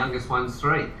 11 and my youngest one's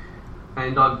 3.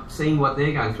 And I've seen what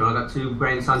they're going through. I've got 2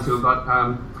 grandsons who have got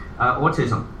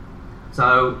autism.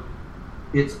 So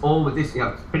it's all with this,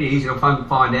 it's pretty easy to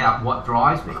find out what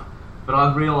drives me. But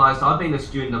I've realised I've been a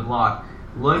student of life,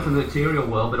 learned from the material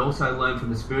world, but also learned from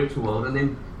the spiritual world, and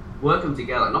then work them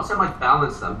together. Not so much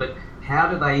balance them, but how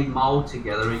do they mould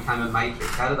together and become a matrix?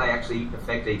 How do they actually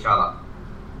affect each other?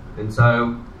 And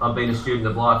so I've been a student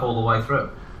of life all the way through.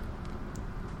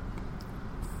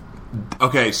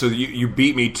 Okay, so you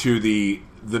beat me to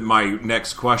my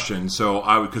next question. So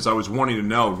because I was wanting to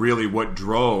know really what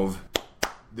drove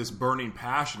this burning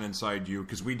passion inside you,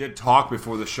 because we did talk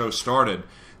before the show started.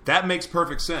 That makes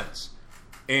perfect sense.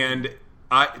 And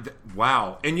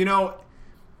wow. And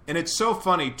and it's so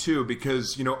funny too,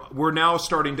 because we're now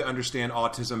starting to understand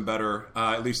autism better,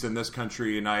 at least in this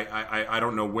country, and I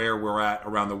don't know where we're at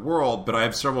around the world, but I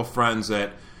have several friends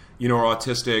that are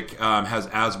autistic, has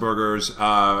Asperger's,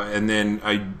 and then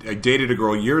I dated a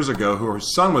girl years ago who her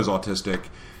son was autistic,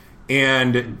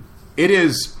 and it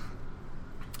is,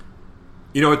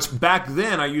 it's back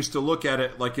then I used to look at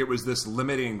it like it was this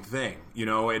limiting thing,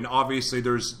 and obviously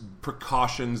there's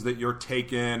precautions that you're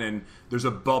taking, and there's a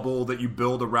bubble that you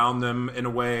build around them in a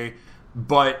way,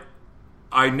 but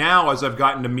as I've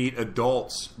gotten to meet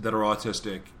adults that are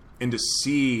autistic and to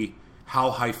see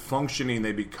how high functioning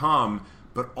they become,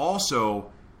 but also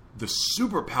the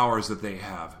superpowers that they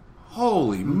have.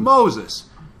 Holy Moses.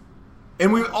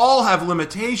 And we all have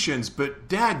limitations, but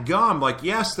dadgum,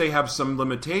 yes, they have some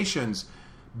limitations,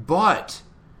 but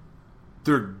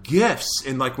they're gifts.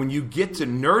 And when you get to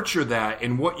nurture that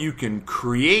and what you can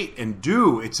create and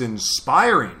do, it's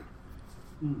inspiring.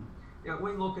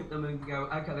 We look at them and go,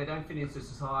 okay, they don't fit into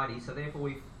society, so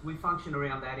therefore we function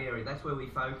around that area. That's where we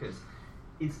focus.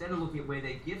 Instead of looking at where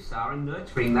their gifts are and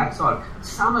nurturing that side.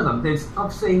 Some of them,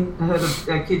 I've heard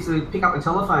of kids that pick up a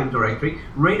telephone directory,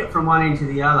 read it from one end to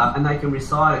the other, and they can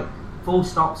recite it, full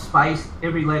stop, space,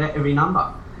 every letter, every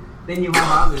number. Then you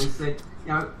have others that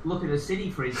look at a city,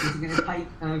 for instance, you're going to take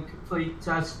a complete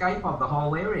scape of the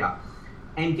whole area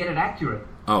and get it accurate.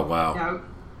 Oh, wow.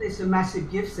 There's some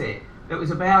massive gifts there. It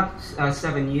was about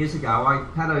 7 years ago. I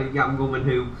had a young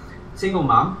woman single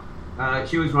mum.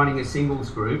 She was running a singles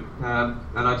group, and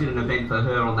I did an event for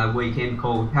her on that weekend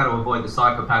called How to Avoid the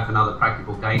Psychopath and Other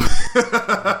Practical Dating.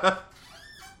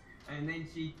 And then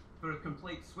she, for a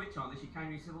complete switch on this, she came to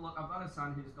me and said, well, look, I've got a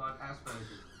son who's got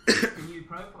Asperger's. Can you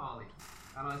profile him?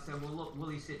 And I said, well, look, will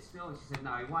he sit still? And she said,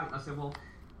 no, he won't. And I said, well,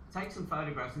 take some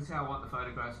photographs. This is how I want the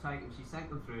photographs taken. She sent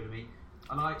them through to me.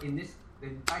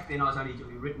 And back then I was only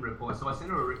doing written reports, so I sent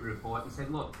her a written report and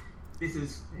said, look, this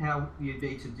is how you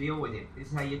need to deal with him. This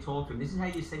is how you talk to him. This is how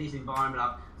you set his environment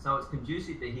up so it's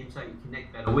conducive to him so you can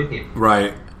connect better with him.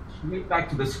 Right. She went back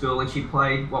to the school and she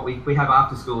played what we have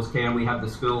after schools care, and we have the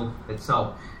school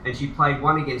itself. And she played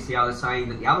one against the other, saying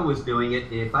that the other was doing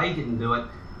it. If they didn't do it,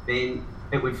 then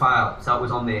it would fail. So it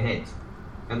was on their heads.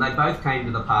 And they both came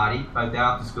to the party, both the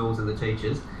after schools and the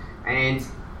teachers. And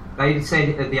they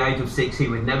said at the age of 6 he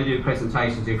would never do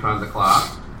presentations in front of the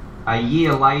class. A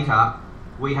year later,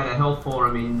 we had a health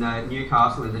forum in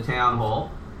Newcastle in the town hall.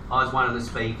 I was one of the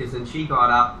speakers, and she got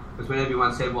up, because when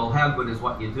everyone said, well, how good is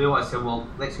what you do? I said, well,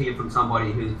 let's hear from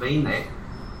somebody who's been there.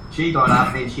 She got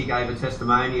up and she gave a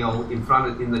testimonial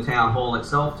in the town hall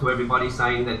itself to everybody,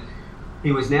 saying that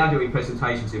he was now doing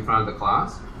presentations in front of the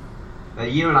class. A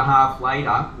year and a half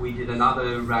later, we did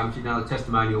another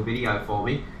testimonial video for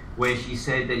me, where she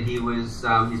said that he was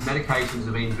his medications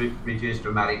have been reduced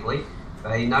dramatically.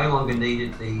 They no longer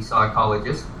needed the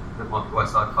psychologist. That might be why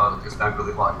psychologists don't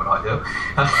really like what I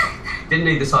do. Didn't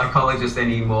need the psychologist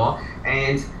anymore,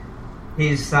 and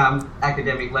his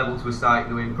academic levels were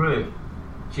starting to improve.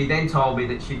 She then told me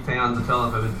that she'd found the fellow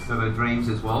of her dreams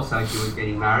as well, so she was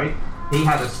getting married. He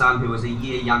had a son who was a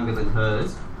year younger than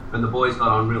hers, and the boys got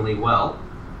on really well.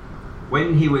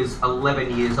 When he was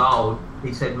 11 years old,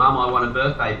 he said, Mum, I want a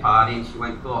birthday party. And she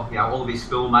went, all of his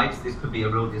schoolmates, this could be a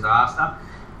real disaster.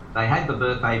 They had the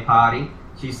birthday party.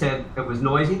 She said it was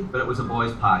noisy, but it was a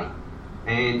boys' party.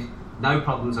 And no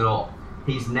problems at all.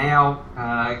 He's now,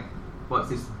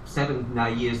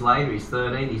 7 years later, he's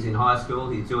 13, he's in high school,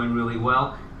 he's doing really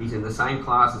well. He's in the same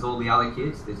class as all the other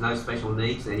kids. There's no special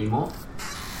needs anymore.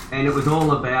 And it was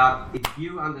all about, if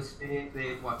you understand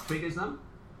what triggers them,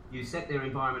 you set their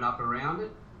environment up around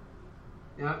it.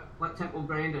 Like Temple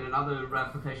Grandin and other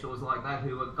professionals like that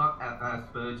who have got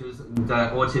Asperger's and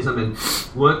autism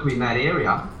and work in that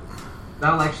area,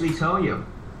 they'll actually tell you,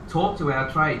 talk to our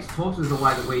traits, talk to us the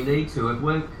way that we need to.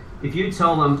 If you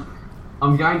tell them,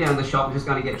 I'm going down the shop, I'm just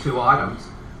going to get 2 items,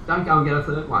 don't go and get a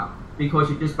third one, because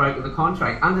you've just broken the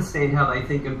contract. Understand how they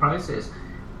think and process,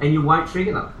 and you won't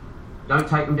trigger them. Don't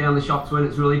take them down the shops when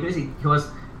it's really busy, because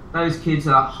those kids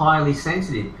are highly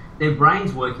sensitive. Their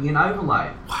brain's working in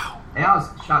overload. Wow. Ours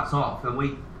shuts off and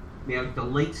we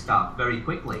delete stuff very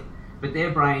quickly, but their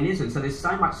brain isn't. So there's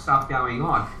so much stuff going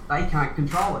on, they can't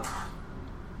control it.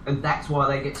 And that's why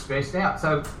they get stressed out.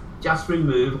 So just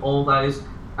remove all those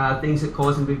things that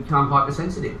cause them to become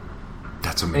hypersensitive.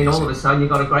 That's amazing. And all of a sudden you've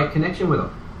got a great connection with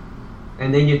them.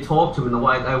 And then you talk to them in the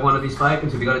way they want to be spoken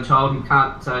to. If you've got a child who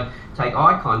can't take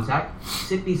eye contact,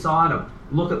 sit beside them.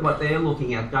 Look at what they're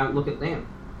looking at, don't look at them.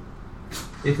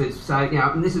 If it's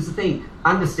and this is the thing,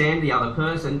 understand the other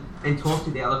person and talk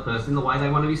to the other person the way they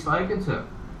want to be spoken to.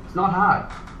 It's not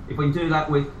hard. If we do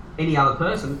that with any other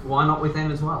person, why not with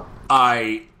them as well?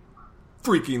 I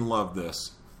freaking love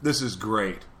this. This is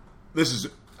great.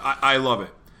 I love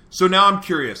it. So now I'm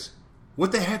curious,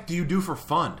 what the heck do you do for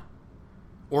fun?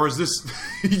 Or is this,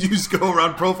 you just go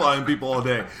around profiling people all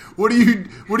day? What do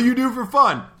you do for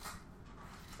fun?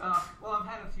 Well, I've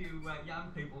had a few young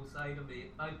people say to me,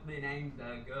 both men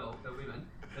and girls, the women,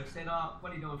 they've said,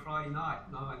 what are you doing Friday night?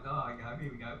 And I went,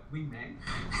 here we go, wingman.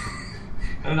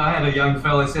 And I had a young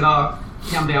fella said,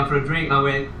 come down for a drink. And I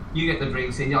went, you get the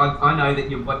drinks in. I know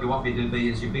that what you want me to be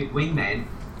is your big wingman,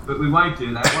 but we won't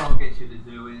do that. What I'll get you to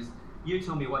do is, you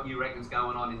tell me what you reckon's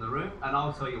going on in the room, and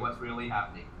I'll tell you what's really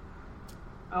happening.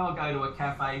 I'll go to a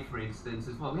cafe, for instance,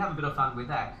 as well. We have a bit of fun with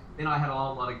that. Then I had a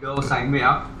whole lot of girls saying,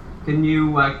 can you,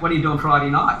 what are you doing Friday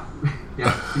night?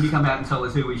 Can you come out and tell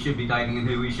us who we should be dating and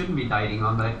who we shouldn't be dating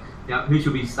on who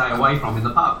should we stay away from in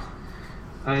the pub?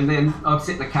 And then I'll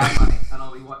sit in the cafe and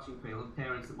I'll be watching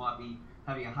parents that might be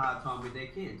having a hard time with their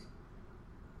kids.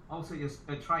 Also,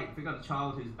 a trait, if you've got a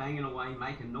child who's banging away,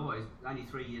 making noise, only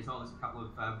 3 years old, it's a couple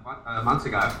of months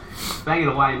ago, banging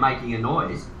away and making a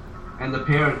noise, and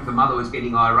the mother was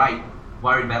getting irate,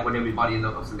 worried about what everybody in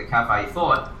the cafe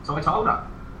thought, so I told her.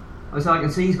 I said, I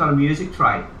can see he's got a music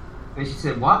trait. And she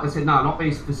said, what? I said, no, I'm not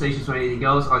being facetious or anything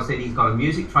else. I said, he's got a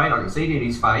music trait. I can see it in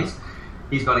his face.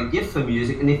 He's got a gift for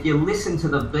music, and if you listen to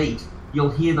the beat, you'll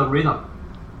hear the rhythm.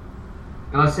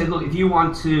 And I said, look, if you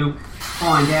want to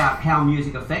find out how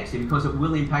music affects him, because it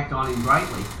will impact on him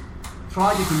greatly,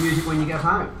 try different music when you get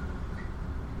home.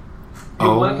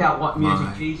 You'll work out what music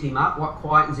cheers him up, what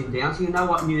quietens him down, so you know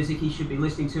what music he should be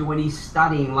listening to when he's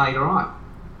studying later on.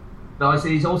 But I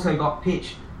said he's also got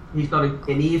pitch. He's got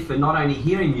an ear for not only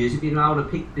hearing music, but being able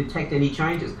to detect any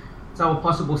changes. So a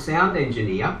possible sound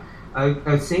engineer,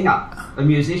 a singer, a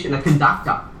musician, a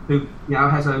conductor who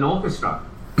has an orchestra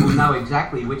will know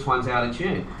exactly which one's out of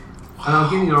tune. And I'm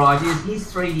giving her ideas.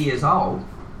 He's 3 years old,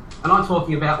 and I'm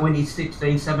talking about when he's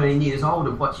 16, 17 years old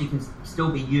of what she can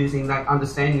still be using, that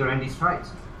understanding around his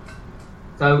traits.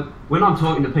 So when I'm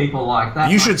talking to people like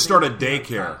that... You should start a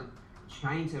daycare.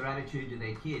 Change their attitude to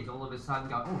their kids, all of a sudden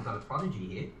go, oh, I've got a prodigy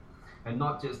here. And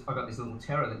not just, I've got this little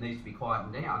terror that needs to be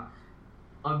quietened down.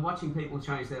 I'm watching people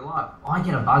change their life. I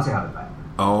get a buzz out of that.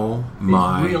 Oh,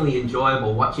 my. It's really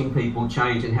enjoyable watching people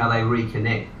change and how they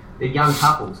reconnect. They're young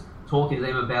couples, talking to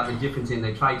them about the difference in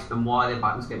their traits and why their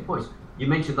buttons get pushed. You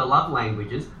mentioned the love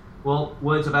languages. Well,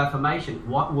 words of affirmation.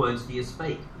 What words do you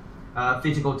speak?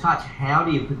 Physical touch. How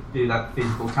do you do that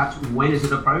physical touch? When is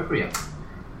it appropriate?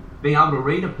 Being able to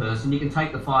read a person, you can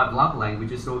take the 5 love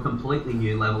languages to a completely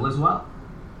new level as well.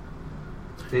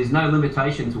 There's no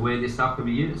limitation to where this stuff can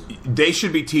be used. They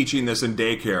should be teaching this in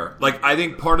daycare. Like, I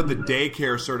think part of the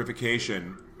daycare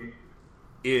certification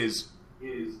is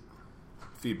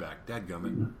feedback.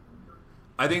 Dadgummit.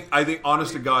 I think,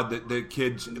 honest to God, that the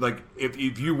kids, like, if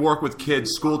you work with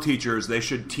kids, school teachers, they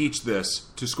should teach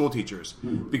this to school teachers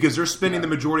because they're spending the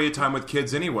majority of time with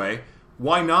kids anyway.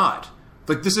 Why not?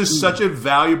 Like, this is such a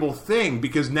valuable thing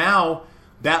because now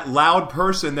that loud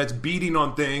person that's beating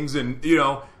on things and,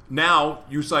 now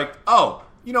you're like, oh,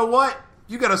 you know what?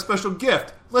 You got a special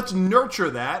gift. Let's nurture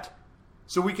that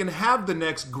so we can have the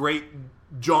next great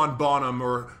John Bonham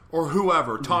or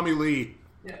whoever, Tommy Lee.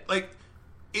 Yeah. Like,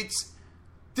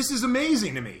 this is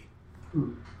amazing to me.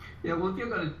 Yeah, well,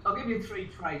 I'll give you 3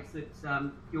 traits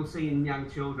that you'll see in young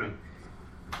children.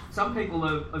 Some people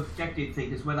are objective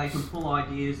thinkers where they can pull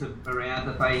ideas around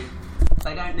that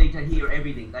they don't need to hear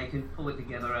everything. They can pull it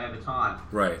together over time.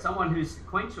 Right. Someone who's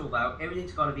sequential, though,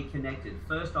 everything's got to be connected.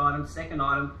 First item, second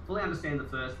item, fully understand the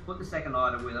first, put the second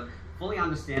item with them, fully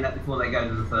understand that before they go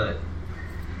to the third.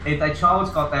 If their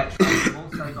child's got that trait, they've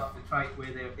also got the trait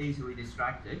where they're easily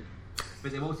distracted,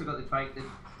 but they've also got the trait that,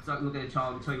 so I can look at a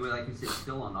child and tell you whether they can sit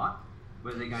still or not,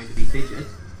 whether they're going to be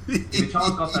fidgets. If a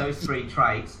child's got those 3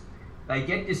 traits, they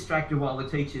get distracted while the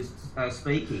teacher's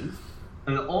speaking,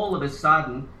 and all of a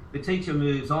sudden, the teacher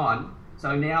moves on,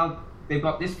 so now they've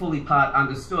got this fully part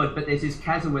understood, but there's this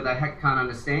chasm where they can't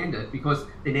understand it because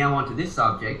they're now onto this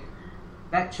subject.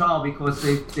 That child, because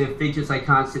they're fidgets, they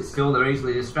can't sit still, they're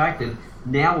easily distracted,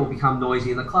 now will become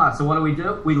noisy in the class. So what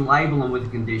do? We label them with a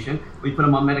condition, we put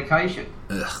them on medication.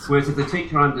 Ugh. Whereas if the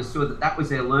teacher understood that was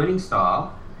their learning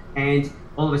style, and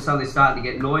all of a sudden they're starting to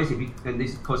get noisy, and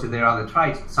this is because of their other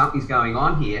traits, something's going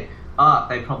on here,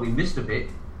 they probably missed a bit,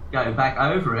 go back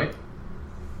over it,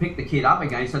 pick the kid up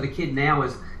again, so the kid now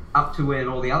is up to where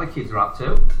all the other kids are up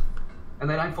to, and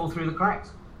they don't fall through the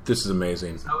cracks. This is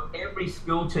amazing. So every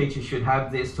school teacher should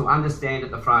have this to understand at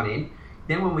the front end.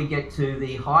 Then when we get to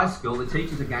the high school, the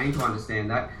teachers are going to understand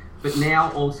that, but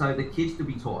now also the kids to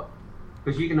be taught.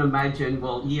 Because you can imagine,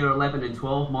 well, year 11 and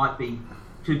 12 might be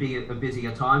too big a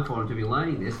busier time for them to be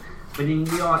learning this, but in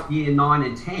year 9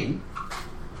 and 10,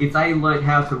 if they learn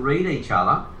how to read each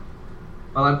other,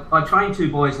 well, I trained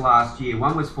 2 boys last year.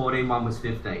 One was 14, one was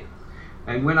 15.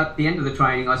 And when at the end of the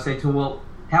training, I said to them, well,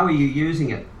 how are you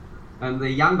using it? And the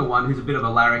younger one, who's a bit of a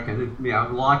larrikin,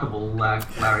 likeable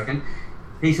larrikin,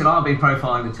 he said, I've been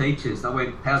profiling the teachers. I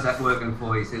went, how's that working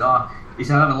for you? He said, I'm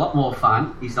having a lot more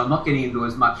fun. He said, I'm not getting into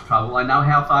as much trouble. I know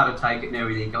how far to take it and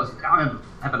everything else. He said, I'm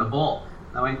having a ball.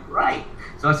 And I went, great.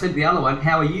 So I said to the other one,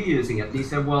 how are you using it? And he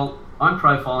said, well, I'm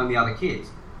profiling the other kids.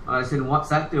 And I said, what's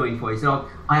that doing for you? He said,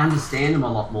 I understand them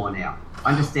a lot more now.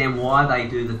 I understand why they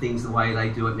do the things the way they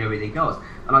do it and everything else.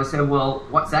 And I said, well,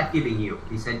 what's that giving you?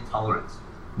 He said, tolerance.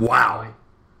 Wow.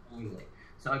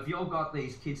 So if you've got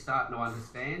these kids starting to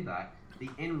understand that, the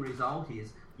end result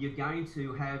is you're going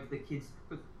to have the kids...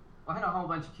 I had a whole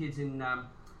bunch of kids in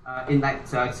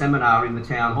that seminar in the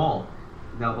town hall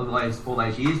all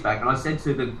those years back, and I said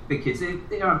to the kids,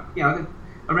 they're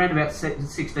around about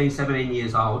 16, 17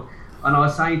 years old, and I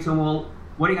was saying to them, well,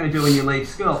 what are you going to do when you leave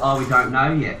school? Oh, we don't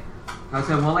know yet. And I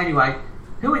said, well, anyway,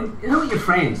 who are your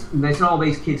friends? And they said, oh,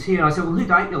 these kids here. And I said, well, who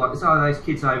don't you like? They said, oh, those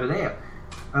kids over there.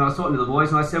 And I was talking to the boys,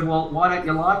 and I said, well, why don't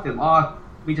you like them? Oh,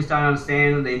 we just don't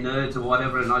understand them, they're nerds or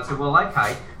whatever. And I said, well,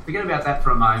 okay, forget about that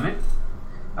for a moment.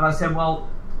 And I said, well,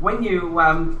 when you,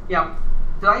 do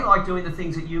they like doing the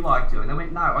things that you like doing? They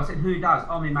went, no. I said, who does?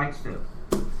 Oh, my mates do.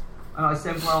 And I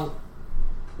said, well,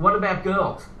 what about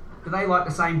girls? Do they like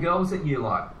the same girls that you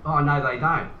like? Oh, no, they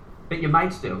don't. But your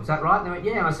mates do. Is that right? And they went,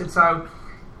 yeah. And I said, so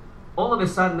all of a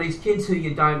sudden, these kids who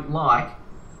you don't like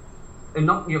are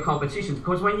not your competition,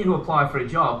 because when you apply for a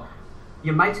job,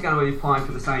 your mates are going to be applying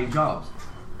for the same jobs.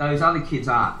 Those other kids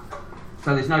aren't.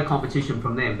 So there's no competition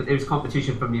from them, but there's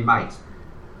competition from your mates.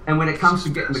 And when it comes to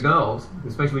getting the girls,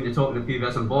 especially when you're talking to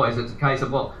pubescent boys, it's a case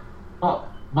of, well,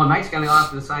 my mate's going to go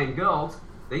after the same girls,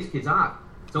 these kids aren't.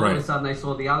 So all of a sudden they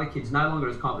saw the other kids no longer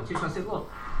as competition. I said,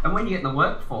 look, and when you get in the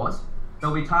workforce,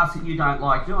 there'll be tasks that you don't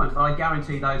like doing, but I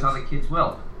guarantee those other kids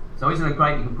will. So isn't it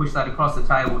great you can push that across the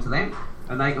table to them,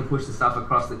 and they can push the stuff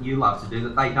across that you love to do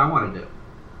that they don't want to do.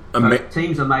 So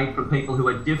teams are made from people who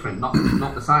are different, not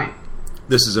the same.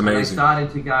 This is amazing. And they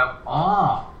started to go,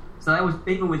 so that was,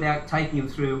 even without taking them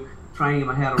through training them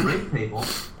on how to read people,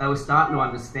 they were starting to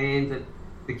understand that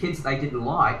the kids that they didn't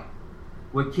like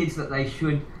were kids that they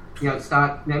should,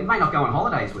 start, they may not go on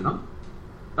holidays with them,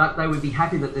 but they would be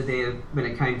happy that they're there when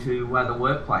it came to the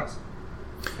workplace.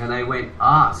 And they went,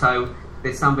 so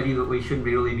there's somebody that we shouldn't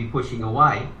really be pushing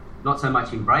away, not so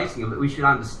much embracing them, but we should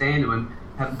understand them and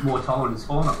have more tolerance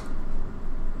for them.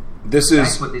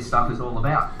 That's what this stuff is all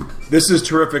about. This is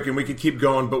terrific, and we could keep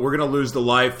going, but we're going to lose the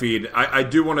live feed. I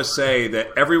do want to say that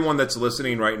everyone that's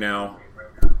listening right now,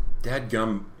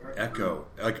 dadgum echo,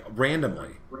 like randomly.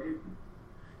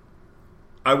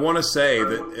 I want to say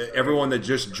that everyone that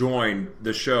just joined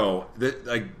the show,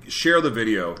 that share the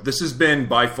video. This has been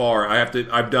by far,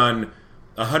 I've done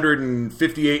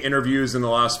 158 interviews in the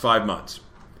last 5 months.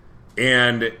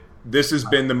 And this has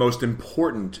been the most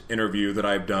important interview that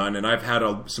I've done, and I've had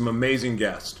some amazing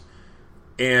guests.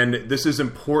 And this is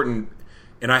important,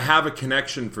 and I have a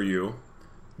connection for you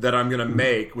that I'm going to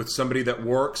make with somebody that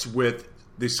works with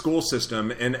the school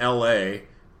system in LA,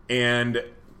 and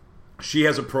she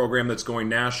has a program that's going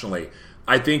nationally.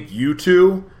 I think you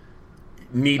two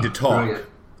need to talk.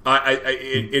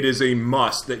 It is a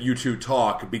must that you two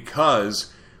talk,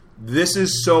 because this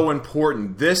is so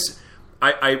important.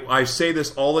 I say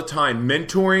this all the time,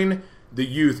 mentoring the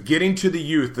youth, getting to the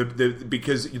youth,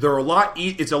 because it's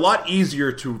a lot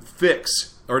easier to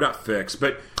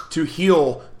to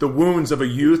heal the wounds of a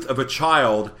youth, of a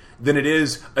child, than it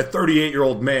is a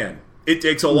 38-year-old man. It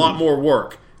takes a lot more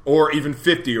work, or even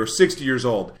 50 or 60 years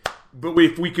old. But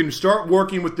if we can start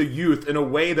working with the youth in a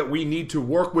way that we need to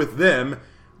work with them,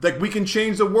 we can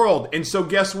change the world. And so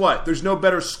guess what? There's no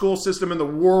better school system in the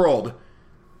world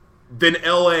than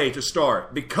LA to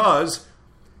start, because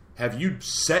have you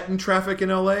sat in traffic in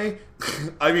LA?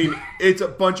 I mean, it's a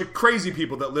bunch of crazy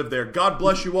people that live there. God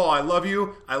bless you all. I love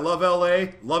you. I love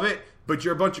LA. Love it. But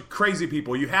you're a bunch of crazy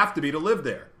people. You have to be to live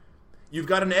there. You've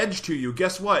got an edge to you.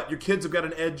 Guess what? Your kids have got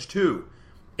an edge too.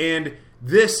 And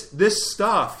this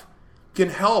stuff can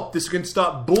help. This can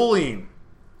stop bullying.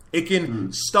 It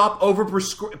can stop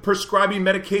prescribing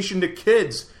medication to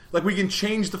kids. We can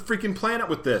change the freaking planet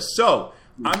with this. So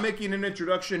I'm making an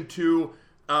introduction to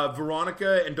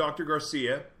Veronica and Dr.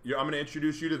 Garcia. I'm going to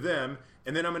introduce you to them,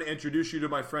 and then I'm going to introduce you to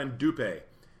my friend Dupe.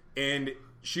 And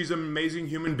she's an amazing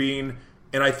human being,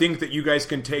 and I think that you guys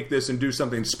can take this and do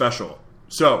something special.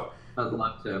 So, I'd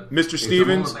love to. Mr.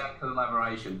 Stevens. It's all about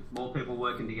collaboration. More people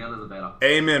working together, the better.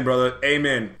 Amen, brother.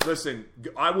 Amen. Listen,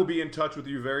 I will be in touch with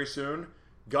you very soon.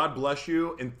 God bless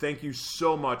you, and thank you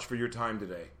so much for your time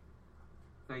today.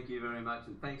 Thank you very much,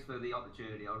 and thanks for the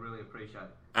opportunity. I really appreciate it.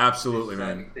 Absolutely,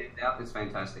 man. It's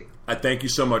fantastic. I thank you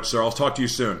so much, sir. I'll talk to you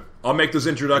soon. I'll make those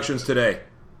introductions today.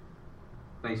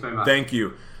 Thanks very much. Thank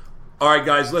you. All right,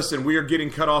 guys, listen, we are getting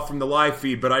cut off from the live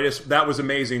feed, but that was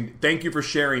amazing. Thank you for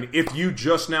sharing. If you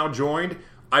just now joined,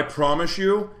 I promise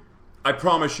you, I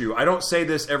don't say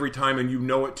this every time and you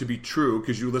know it to be true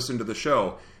because you listen to the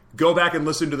show. Go back and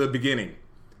listen to the beginning.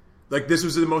 This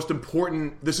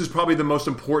is probably the most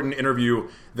important interview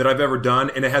that I've ever done,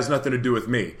 and it has nothing to do with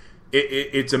me.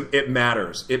 It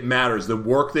matters. It matters. The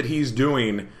work that he's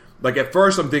doing. At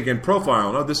first I'm thinking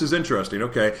profiling. Oh, this is interesting.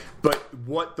 Okay. But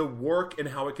what the work and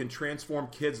how it can transform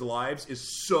kids' lives is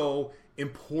so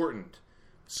important.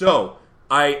 So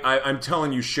I'm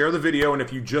telling you, share the video. And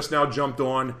if you just now jumped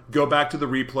on, go back to the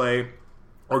replay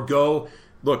or go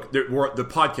look, the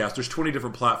podcast, there's 20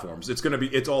 different platforms.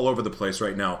 It's all over the place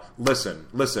right now. Listen,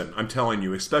 I'm telling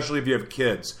you, especially if you have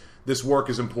kids, this work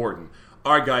is important.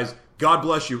 All right, guys, God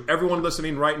bless you. Everyone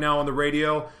listening right now on the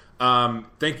radio,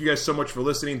 thank you guys so much for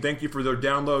listening. Thank you for their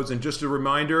downloads. And just a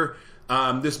reminder,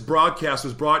 this broadcast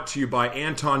was brought to you by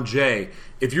Anton Jae.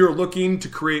 If you're looking to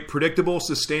create predictable,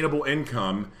 sustainable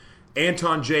income,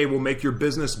 Anton Jae will make your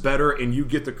business better and you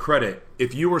get the credit.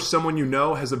 If you or someone you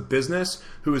know has a business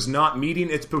who is not meeting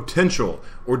its potential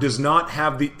or does not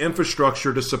have the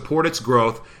infrastructure to support its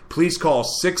growth, please call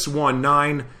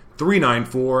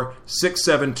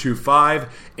 619-394-6725.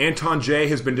 Anton Jae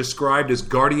has been described as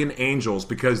guardian angels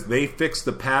because they fix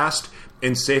the past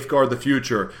and safeguard the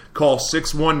future. Call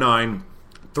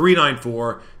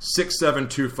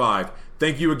 619-394-6725.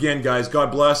 Thank you again, guys. God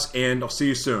bless, and I'll see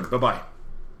you soon. Bye-bye.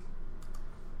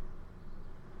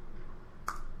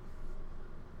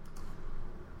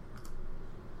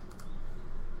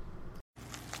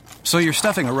 So you're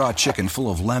stuffing a raw chicken full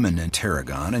of lemon and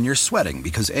tarragon, and you're sweating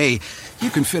because A, you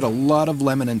can fit a lot of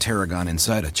lemon and tarragon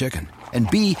inside a chicken, and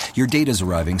B, your date is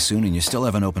arriving soon and you still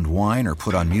haven't opened wine or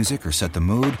put on music or set the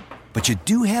mood, but you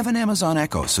do have an Amazon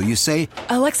Echo, so you say,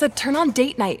 Alexa, turn on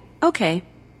date night. Okay.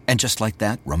 And just like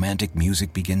that, romantic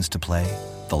music begins to play,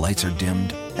 the lights are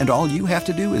dimmed, and all you have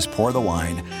to do is pour the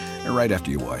wine right after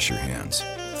you wash your hands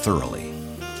thoroughly.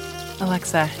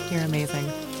 Alexa, you're amazing.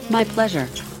 My pleasure.